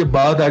उसके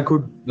बाद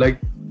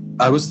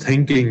I was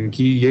thinking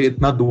कि ये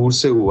इतना दूर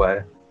से हुआ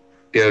है,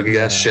 tear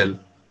gas shell,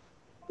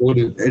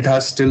 और it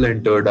has still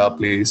entered our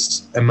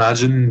place.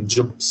 Imagine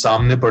जब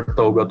सामने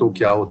पड़ता होगा तो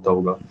क्या होता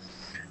होगा.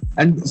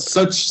 And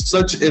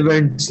such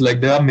events, like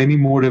there are many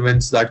more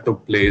events that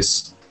took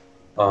place.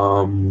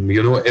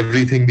 You know,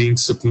 everything being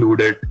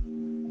secluded,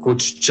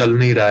 कुछ चल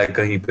नहीं रहा है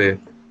कहीं पे.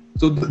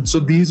 So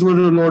these were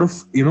a lot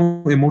of, you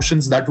know,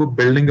 emotions that were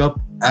building up,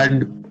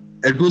 and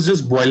it was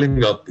just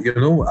boiling up. You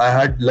know, I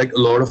had like a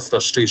lot of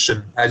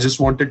frustration. I just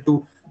wanted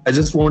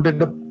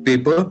a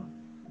paper,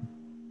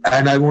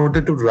 and I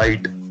wanted to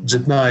write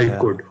jitna I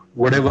could.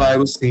 Whatever I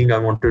was seeing, I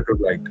wanted to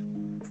write.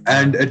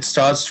 And it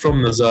starts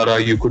from Nazara.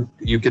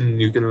 You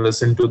can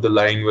listen to the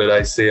line where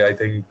I say, I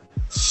think,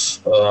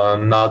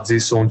 नाज़ी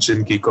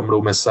सोचन की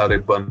कमरों में सारे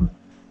बंद,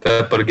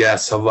 पर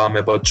gas हवा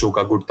में बच्चों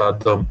का घुटता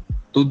दम.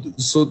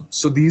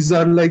 So these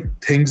are like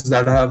things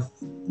that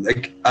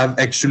I've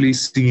actually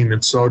seen.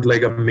 It's not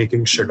like I'm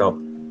making shit up,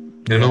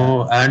 you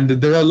know. And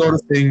there are a lot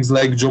of things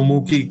like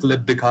Jammu ki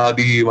clip दिखा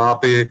दी, वहाँ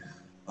पे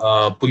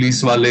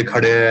पुलिस वाले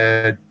खड़े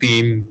हैं,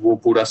 टीम वो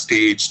पूरा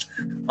staged,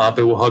 वहां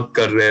पे वो हक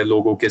कर रहे हैं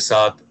लोगों के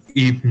साथ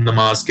ईद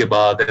नमाज के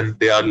बाद, and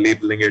they are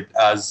labelling it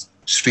as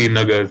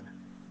Srinagar.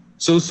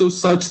 So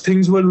such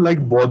things were like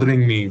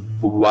bothering me.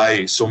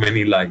 Why so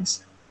many lies?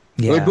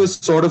 Yeah. It was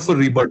sort of a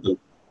rebuttal.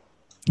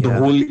 The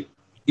Yeah. whole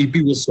EP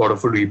was sort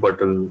of a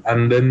rebuttal,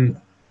 and then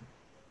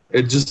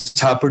it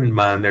just happened,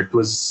 man. It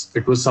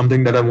was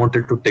something that I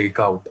wanted to take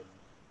out,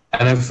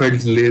 and I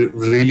felt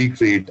really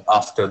great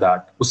after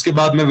that. उसके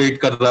बाद मैं wait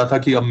कर रहा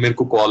था कि अब मेरे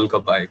को call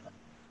कब आएगा.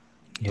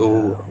 तो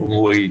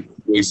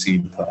वही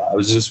scene था. I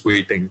was just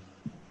waiting.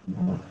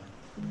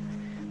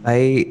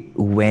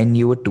 When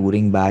you were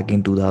touring back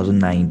in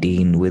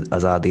 2019 with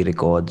Azadi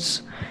Records,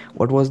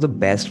 what was the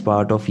best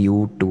part of you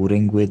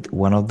touring with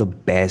one of the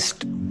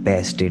best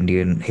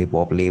Indian hip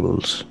hop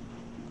labels?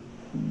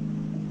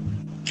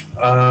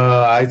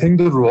 I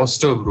think the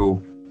roster,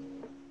 bro.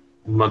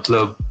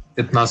 मतलब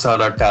इतना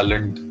सारा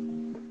talent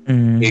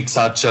एक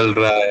साथ चल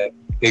रहा है,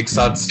 एक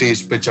साथ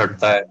स्टेज पे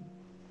चढ़ता है,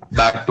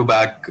 back to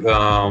back.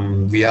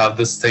 We have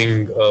this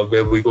thing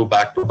where we go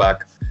back to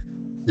back.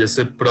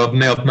 जैसे प्रभ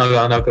ने अपना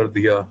गाना कर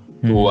दिया,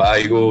 तो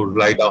I go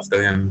right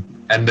after him,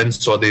 and then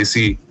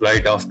Swadesi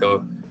right after.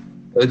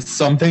 It's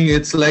something.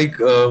 It's like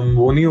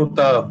वो नहीं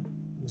होता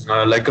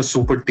like a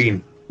super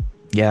team.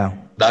 Yeah.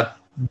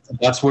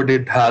 That's what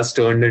it has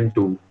turned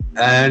into,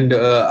 and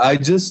I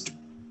just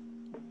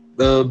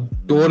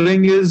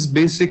touring is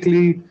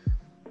basically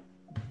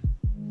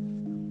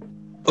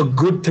a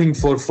good thing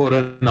for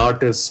an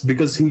artist,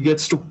 because he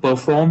gets to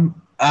perform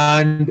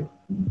and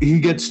he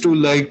gets to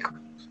like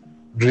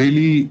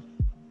really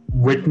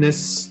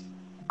witness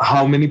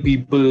how many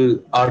people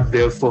are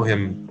there for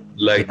him,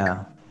 like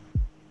Yeah.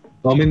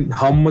 I mean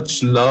how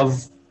much love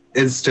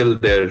is still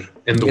there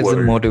in the Gives world.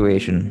 them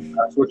motivation.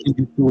 That's what you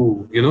need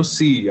to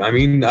see. I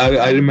mean,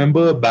 I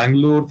remember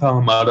Bangalore tha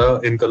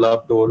hamara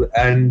Inqilab tour,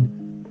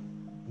 and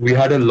we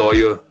had a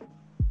lawyer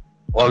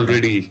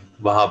already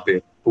wahan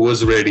pe who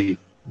was ready,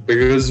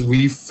 because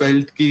we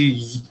felt कि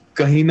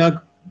कहीं ना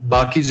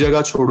बाकी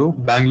जगह छोड़ो,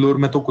 बैंगलोर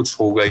में तो कुछ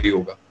होगा ही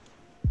होगा.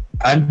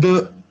 And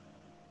the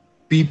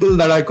people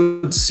that I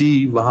could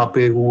see wahan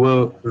pe who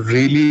were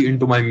really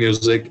into my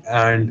music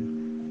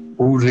and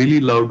who really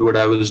loved what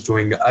I was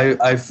doing,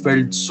 I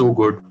felt so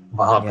good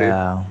wahan pe.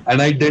 Yeah.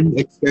 And I didn't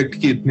expect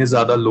कि इतने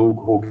ज़्यादा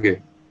लोग होंगे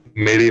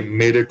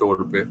मेरे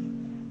tour पे.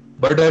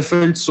 But I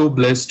felt so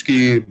blessed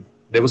कि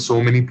there were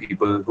so many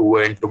people who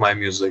were into my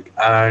music,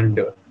 and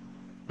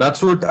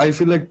that's what I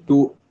feel like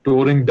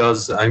touring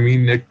does. I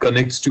mean, it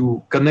connects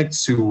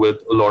you with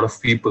a lot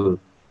of people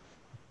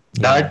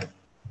that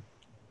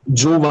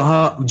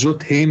जो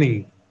थे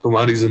नहीं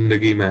तुम्हारी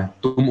जिंदगी में,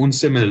 तुम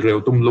उनसे मिल रहे हो,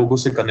 तुम लोगों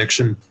से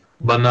कनेक्शन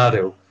बना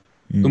रहे हो,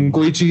 तुम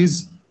कोई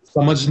चीज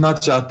समझना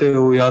चाहते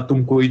हो या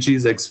तुम कोई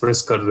चीज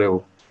एक्सप्रेस कर रहे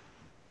हो,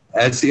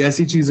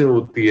 ऐसी चीजें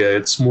होती है.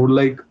 It's more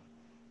like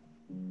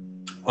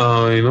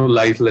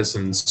life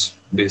lessons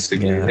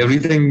basically. Yeah.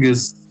 Everything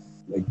is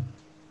like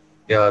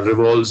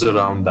revolves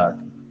around that.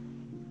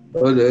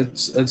 But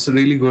it's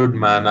really good,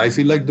 man. I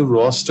feel like the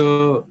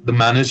roster, the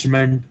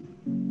management,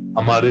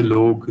 हमारे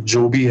लोग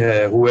जो भी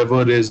है,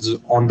 whoever is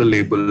on the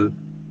label,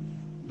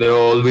 they're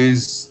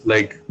always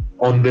like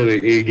on their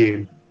A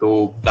game.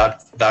 So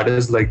that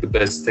is like the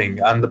best thing.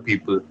 And the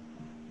people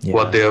who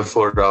are there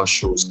for our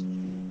shows,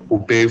 who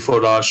pay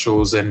for our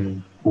shows,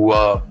 and who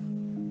are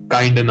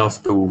kind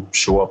enough to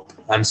show up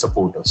and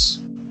support us.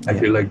 I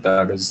feel like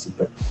that is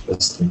the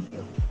best thing.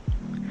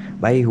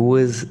 Bhai, who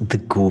is the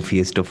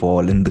goofiest of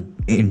all in the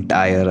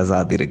entire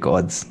Azadi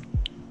Records?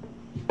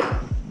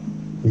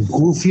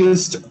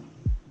 Goofiest,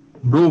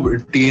 bro,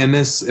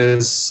 TNS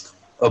is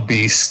a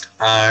beast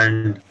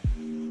and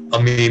a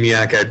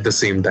maniac at the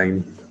same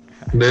time.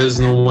 There's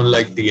no one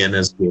like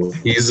TNS, bro.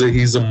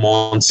 He's a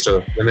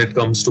monster when it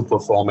comes to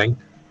performing,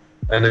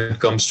 and it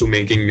comes to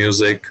making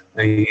music.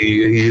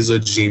 He's a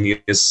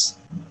genius.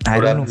 I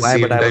don't know why,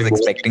 but I was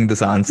expecting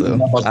this answer.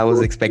 I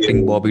was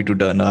expecting Bobby to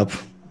turn up.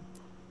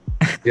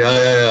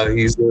 Yeah.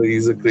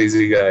 He's a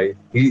crazy guy.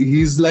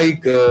 He's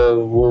like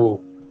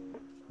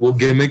वो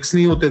gimmicks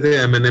नहीं होते थे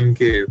Eminem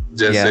के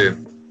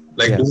जैसे,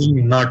 like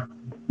doing not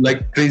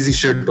like crazy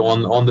shit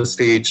on the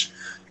stage,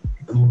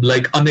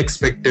 like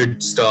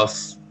unexpected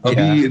stuff.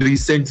 अभी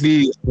recently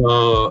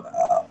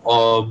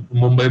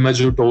Mumbai में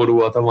जो tour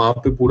हुआ था, वहां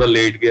पे पूरा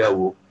लेट गया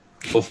वो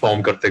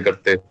परफॉर्म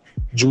करते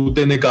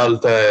जूते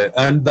निकालता है,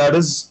 and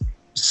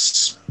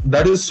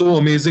that is so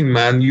amazing,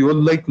 man. You're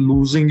like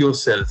losing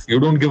yourself. You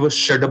don't give a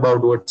shit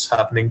about what's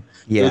happening.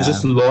 You're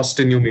just lost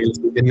in your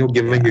music and you're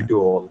giving it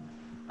your all.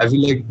 I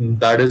feel like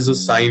that is a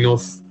sign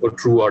of a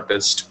true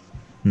artist.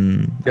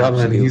 Yeah,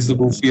 man, he's the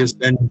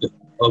goofiest and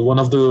one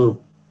of the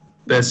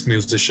best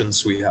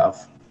musicians we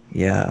have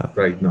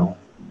right now.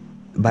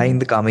 By in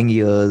the coming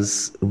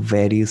years,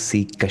 where do you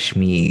see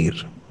Kashmir?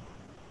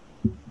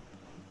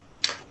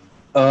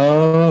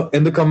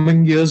 In the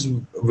coming years,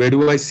 where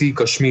do I see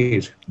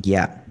Kashmir?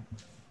 Yeah.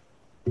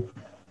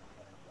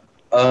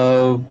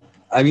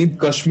 I mean,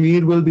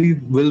 Kashmir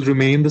will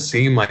remain the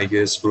same, I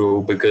guess,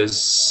 bro,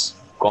 because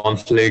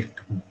conflict,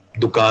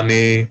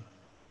 dukane,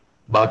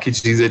 बाकी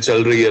चीजें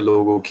चल रही है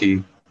लोगों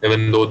की,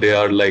 even though they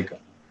are like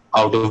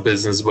out of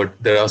business, but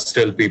there are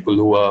still people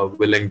who are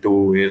willing to,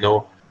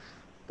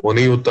 वो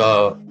नहीं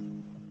होता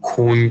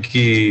खून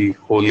की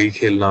होली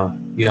खेलना.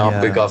 यहाँ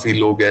पे Yeah. काफी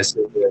लोग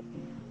ऐसे हैं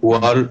who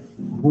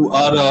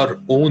are our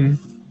own,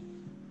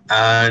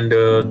 and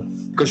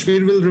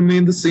Kashmir will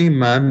remain the same,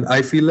 man.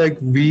 I feel like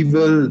we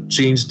will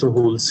change the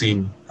whole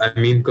scene. I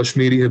mean,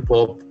 Kashmiri hip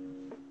hop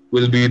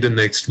will be the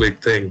next big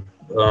thing.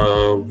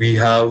 We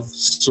have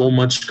so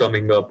much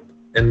coming up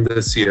in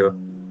this year.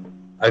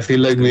 I feel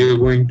like we are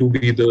going to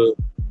be the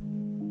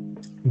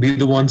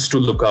ones to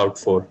look out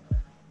for.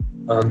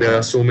 There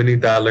are so many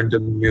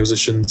talented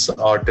musicians,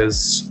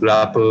 artists,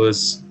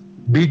 rappers,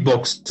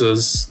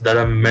 beatboxers that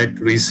I've met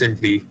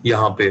recently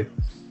यहाँ पे,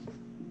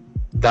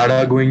 that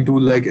are going to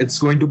it's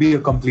going to be a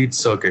complete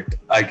circuit.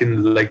 I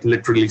can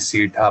literally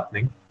see it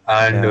happening,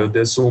 and Yeah.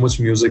 there's so much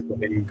music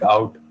coming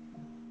out.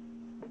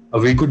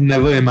 We could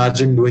never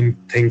imagine doing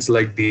things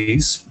like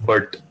these,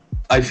 but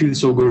I feel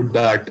so good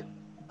that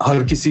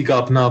हर किसी का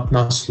अपना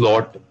अपना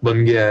slot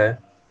बन गया है.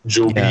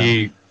 जो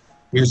भी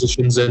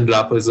musicians and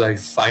rappers I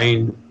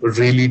find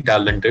really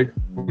talented,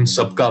 उन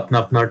सबका अपना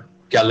अपना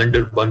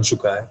calendar बन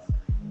चुका है.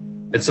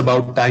 It's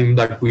about time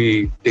that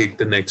we take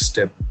the next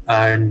step,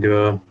 and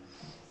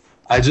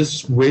I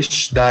just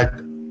wish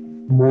that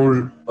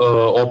more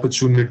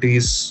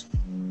opportunities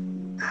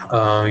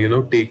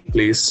take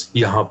place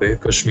यहाँ पे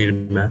कश्मीर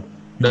में.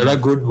 There are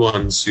good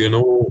ones,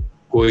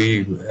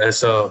 कोई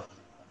ऐसा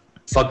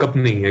fuck up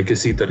नहीं है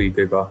किसी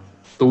तरीके का.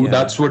 So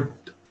that's what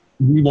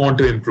we want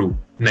to improve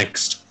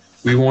next.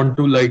 We want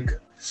to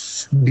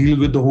deal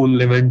with the whole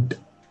event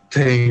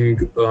thing,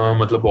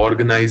 matlab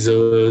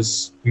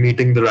organizers,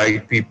 meeting the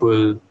right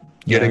people,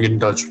 getting in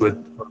touch with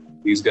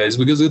these guys,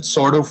 because it's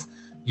sort of,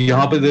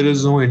 यहाँ पे there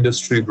is no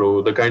industry,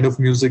 bro. The kind of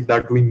music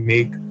that we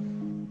make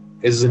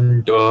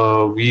isn't,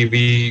 I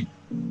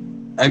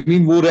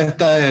mean, वो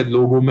रहता है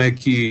लोगों में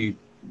कि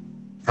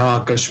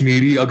हाँ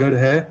कश्मीरी अगर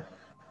है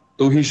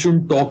तो he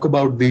shouldn't talk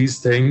about these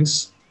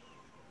things.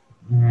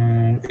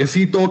 If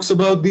he talks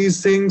about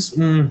these things,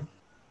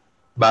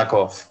 back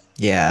off.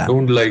 Yeah.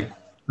 Don't that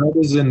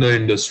is in the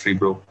industry,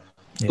 bro.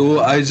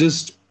 So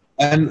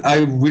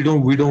we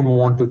don't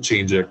want to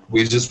change it.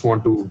 We just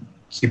want to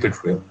keep it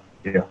real.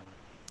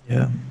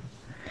 Yeah.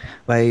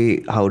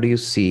 Why? How do you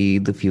see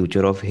the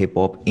future of hip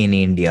hop in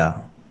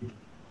India?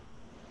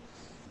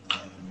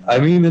 I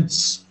mean,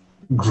 it's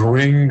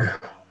growing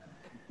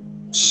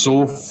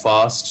so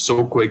fast,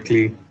 so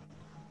quickly.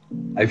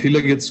 I feel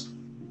like it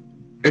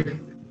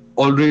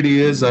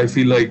already is. I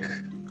feel like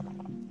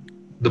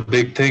the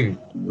big thing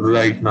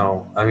right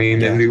now. I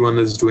mean, everyone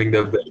is doing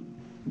their best.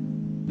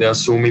 There are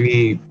so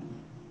many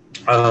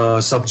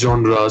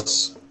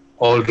subgenres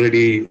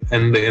already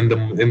in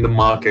the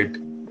market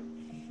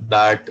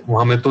that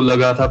हमें तो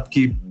लगा था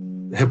कि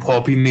hip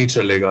hop ही नहीं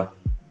चलेगा.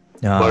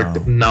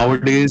 But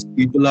nowadays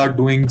people are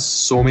doing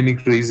so many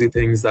crazy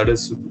things that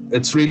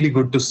it's really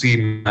good to see,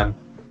 man.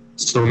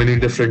 So many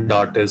different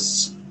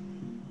artists.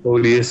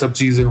 और ये सब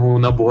चीजें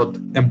होना बहुत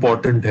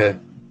important है.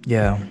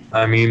 Yeah.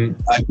 I mean,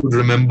 I could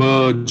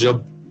remember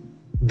जब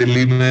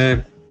दिल्ली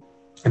में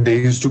there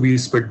used to be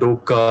Spit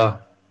Dope का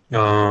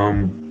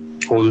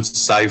whole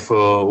cypher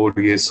और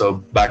ये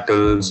सब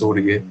battles और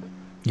ये.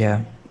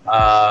 Yeah.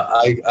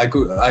 I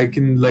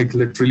can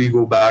literally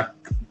go back,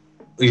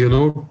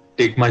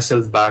 take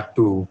myself back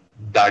to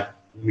that,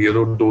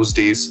 those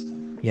days.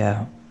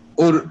 Yeah.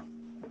 और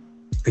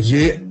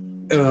ये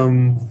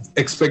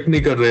expect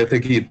नहीं कर रहे थे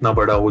कि इतना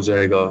बड़ा हो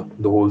जाएगा.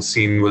 The whole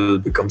scene will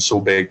become so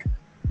big.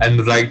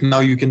 And right now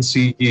you can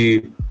see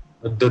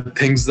the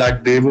things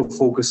that they were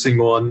focusing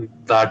on,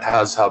 that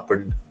has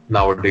happened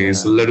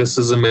nowadays. Yeah.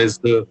 Lyricism is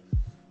the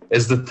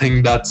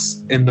thing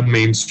that's in the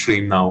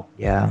mainstream now.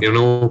 Yeah.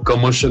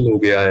 Commercial ho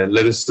gaya hai.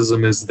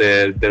 Lyricism is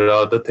there. There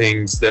are other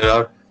things. There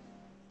are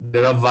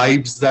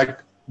vibes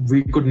that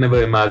we could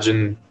never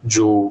imagine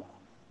jo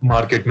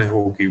market mein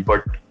hogi.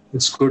 But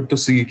it's good to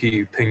see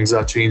ki things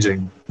are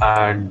changing.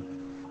 And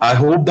I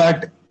hope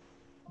that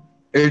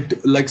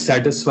it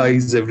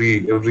satisfies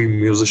every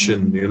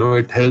musician.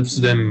 It helps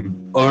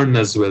them earn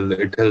as well.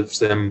 It helps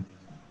them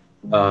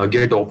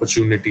get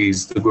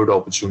opportunities, the good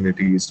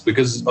opportunities.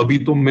 Because अभी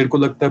तो मेरे को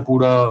लगता है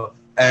पूरा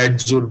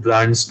ads और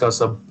brands का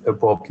सब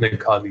hip hop ने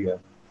खा लिया.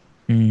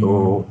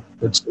 So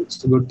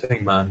it's a good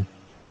thing, man.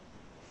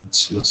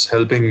 It's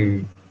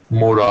helping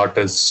more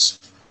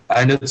artists,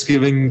 and it's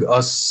giving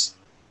us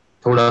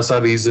थोड़ा सा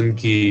reason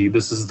कि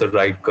this is the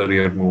right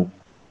career move.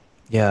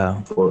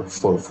 Yeah. For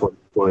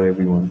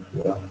everyone.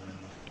 Yeah.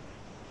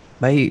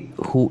 Bhai,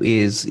 who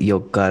is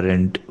your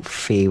current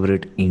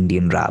favorite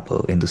Indian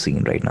rapper in the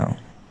scene right now?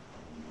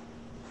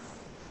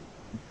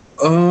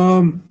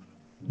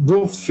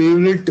 वो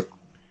favorite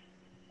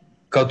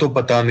का तो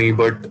पता नहीं,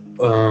 but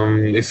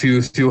if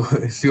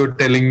you're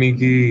telling me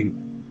कि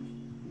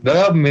there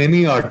are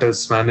many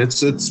artists, man,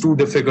 it's too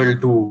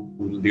difficult to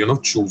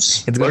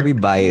choose. It's gonna be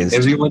biased.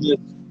 Everyone is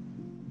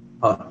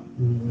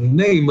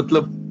नहीं,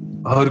 मतलब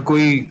हर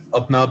कोई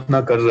अपना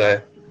अपना कर रहा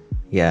है.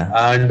 Yeah.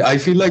 And I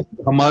feel like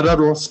हमारा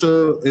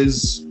roster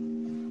is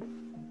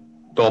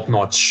टॉप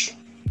नॉच.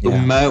 तो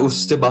Yeah. मैं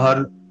उससे बाहर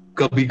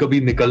कभी कभी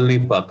निकल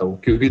नहीं पाता हूँ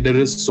क्योंकि there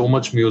is so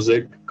much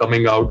music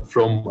coming out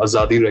from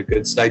आजादी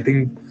रिकॉर्ड्स. आई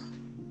थिंक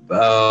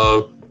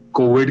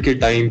कोविड के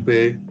टाइम पे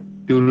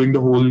during the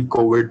whole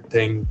Covid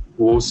thing,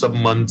 वो सब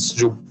मंथ्स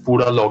जो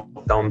पूरा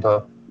लॉकडाउन था,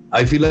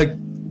 आई फील लाइक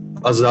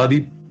आजादी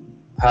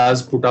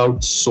has put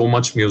out so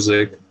much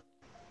music.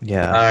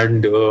 Yeah.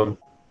 And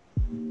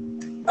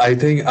I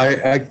think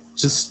I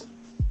just,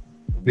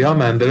 yeah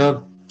man, there are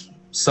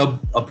सब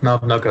अपना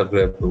अपना कर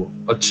रहे हैं bro.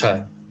 अच्छा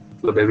है,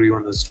 मतलब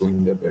everyone is doing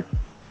their bit.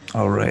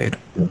 All right.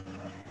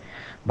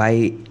 By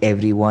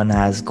everyone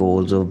has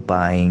goals of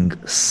buying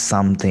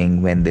something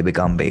when they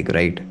become big,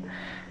 right?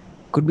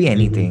 Could be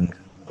anything.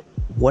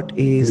 What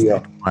is Yeah.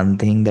 that one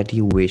thing that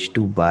you wish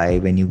to buy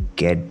when you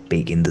get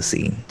big in the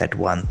scene? That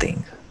one thing.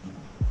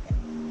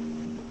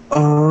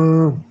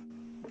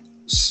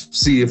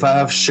 See, if I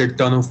have shit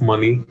ton of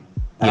money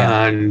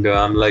Yeah. and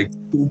I'm like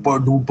super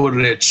duper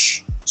rich,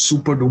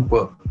 super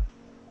duper,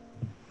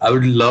 I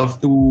would love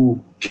to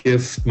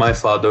gift my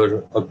father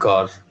a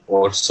car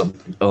or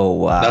something. Oh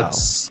wow.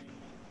 That's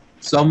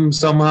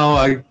somehow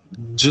I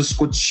just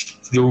कुछ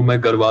जो मैं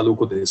घर वालों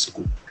को दे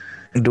सकूं.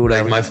 Dude, I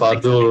Like was my not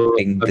father,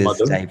 expecting my this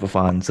mother. type of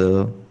answer. I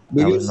was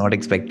Because not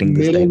expecting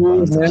this मेरा type वो of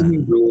answer. है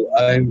नहीं bro.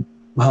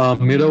 हाँ,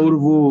 मेरा और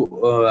वो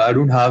I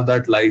don't have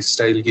that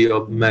lifestyle कि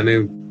अब मैंने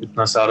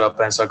इतना सारा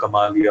पैसा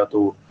कमा लिया तो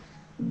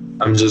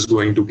I'm just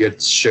going to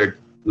get shit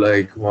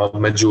like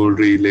मैं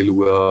jewelry ले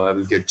लूँगा, I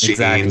will get chains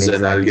Exactly,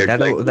 and I'll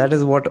exactly. get That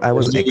is what I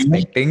was Yeah.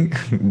 expecting,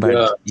 but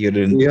Yeah. you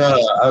didn't. Yeah,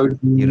 I would.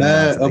 You don't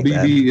मैं answer like अभी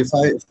that. भी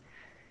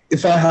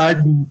if I had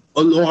a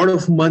lot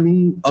of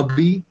money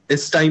अभी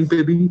इस time पे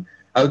भी,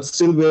 I would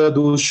still wear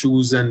those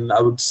shoes and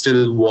I would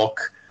still walk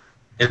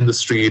in the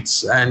streets,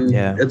 and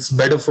Yeah. it's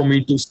better for me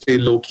to stay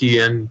low key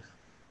and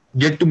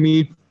get to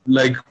meet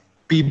like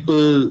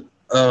people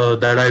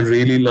that I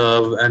really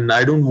love, and I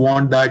don't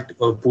want that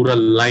पूरा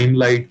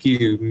limelight कि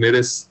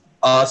मेरे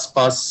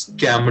आस-पास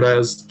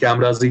cameras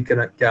ही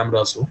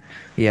cameras हो.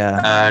 Yeah.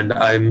 And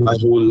my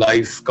whole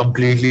life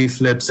completely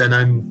flips and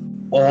I'm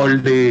all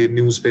day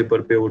newspaper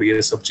पे और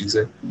ये सब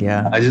चीजें.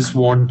 Yeah. I just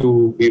want to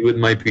be with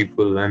my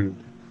people, and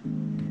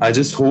I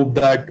just hope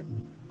that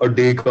a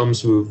day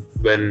comes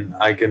when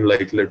I can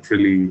like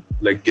literally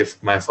like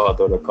gift my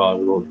father a car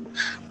or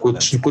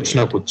कुछ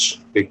ना कुछ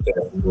देखते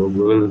हैं.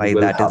 Will That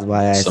is happen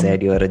why I some-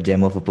 said you are a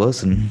gem of a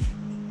person.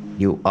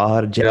 You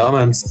are gem Yeah,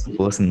 man. of a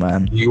person,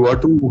 man. You are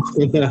too.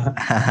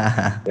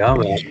 Yeah,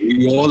 man.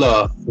 We all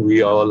are.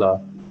 We all are.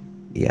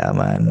 Yeah,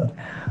 man.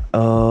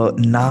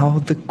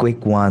 Now the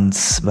quick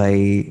ones by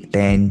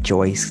 10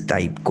 choice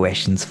type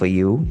questions for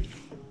you.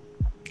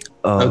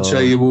 अच्छा,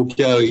 ये वो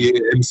क्या ये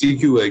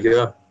MCQ है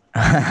क्या?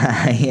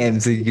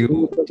 MCQ.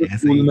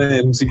 School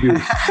में MCQ.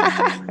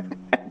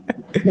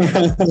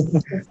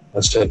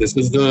 अच्छा, this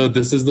is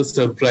the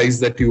surprise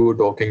that you were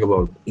talking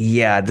about.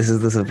 Yeah, this is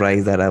the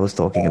surprise that I was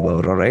talking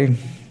about. All right.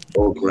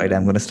 Okay. Right,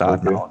 I'm gonna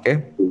start Okay. now.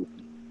 Okay.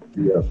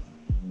 Yeah.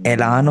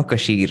 Elan or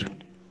Kashir?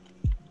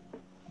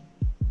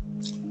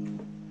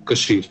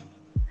 Kashir.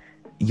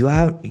 You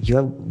have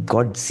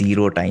got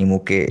zero time.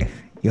 Okay.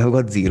 You have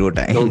got zero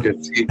time. Okay,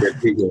 ठीक है.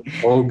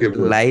 Okay,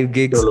 bro. Live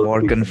gigs चलो,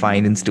 or ठीक.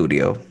 confined in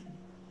studio?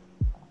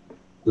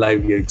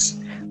 Live gigs.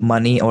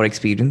 Money or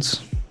experience?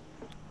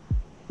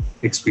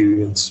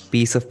 Experience.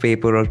 Piece of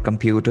paper or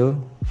computer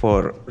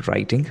for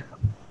writing?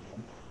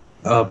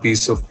 A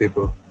piece of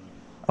paper.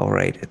 All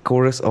right.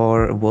 Chorus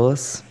or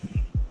verse?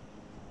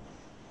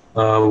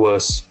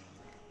 Verse.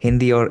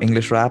 Hindi or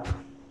English rap?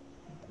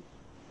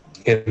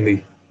 Hindi.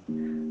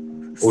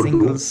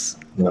 Urdu.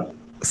 Yeah.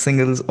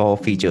 Singles or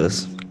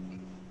features?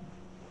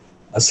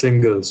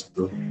 Singles,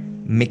 bro.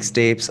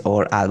 Mixtapes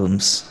or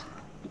albums?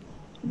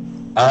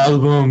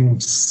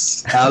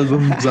 Albums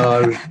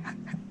are.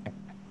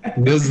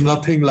 There's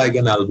nothing like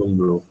an album,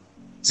 bro.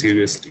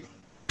 Seriously.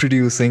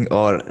 Producing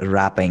or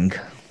rapping?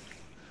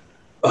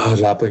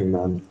 Rapping,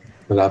 man.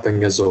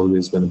 Rapping has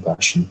always been a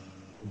passion.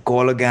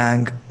 Gola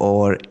Gang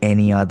or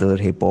any other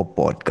hip hop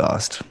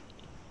podcast?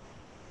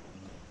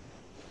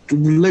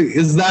 Like,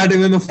 is that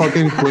even a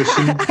fucking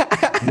question?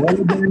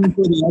 Gola Gang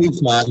for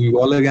life, man.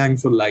 Gola Gang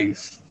for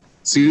life.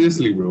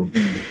 Seriously, bro.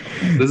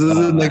 This is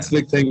the next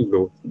big thing,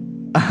 bro.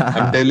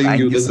 I'm telling Thank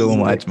you. you This so is the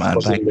much, next man.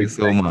 fucking Thank you big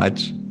so thing.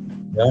 much.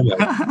 Yeah,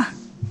 man.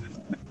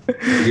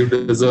 You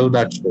deserve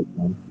that shit,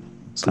 man.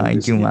 Thank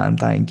you, Seriously. man.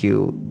 Thank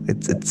you.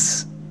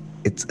 It's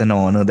an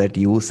honor that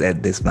you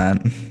said this,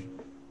 man.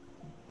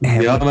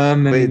 Yeah,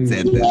 man. Wait, And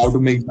said we this. have to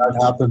make that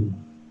happen.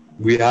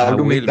 We I have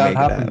to will make that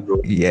happen,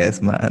 bro.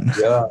 Yes, man.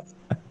 Yeah.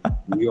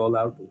 We all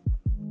have to.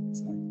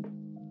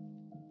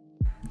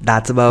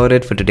 That's about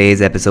it for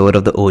today's episode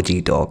of the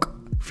OG Talk.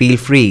 Feel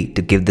free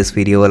to give this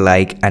video a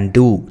like and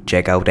do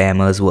check out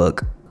Amher's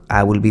work.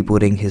 I will be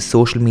putting his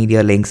social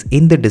media links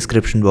in the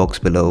description box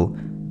below.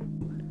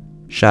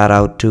 Shout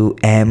out to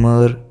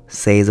Amher,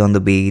 Says on the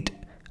Beat,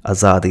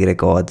 Azadi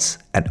Records,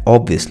 and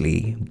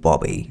obviously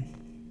Bobby.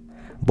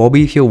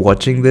 Bobby, if you're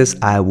watching this,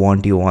 I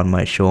want you on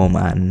my show,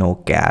 man. No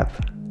cap.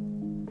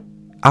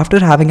 After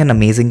having an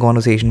amazing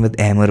conversation with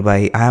Ahmer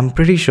Bhai, I am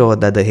pretty sure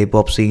that the hip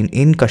hop scene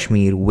in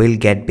Kashmir will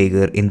get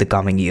bigger in the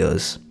coming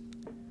years.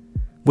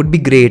 Would be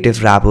great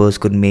if rappers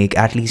could make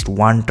at least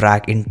one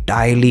track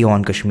entirely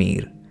on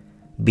Kashmir,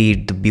 be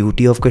it the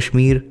beauty of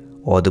Kashmir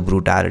or the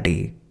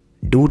brutality.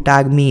 Do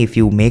tag me if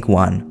you make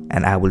one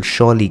and I will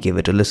surely give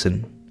it a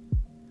listen.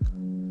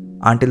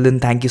 Until then,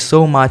 thank you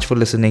so much for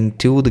listening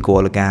to The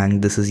Koala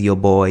Gang. This is your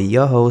boy,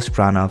 your host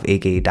Pranav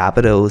aka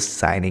Dapper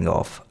signing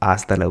off.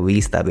 Hasta la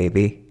vista,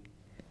 baby.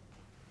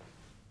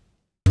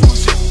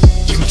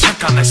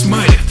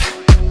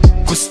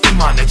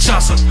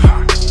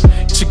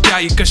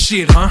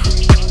 Këshir, ha?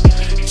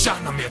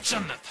 Qana me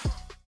qënët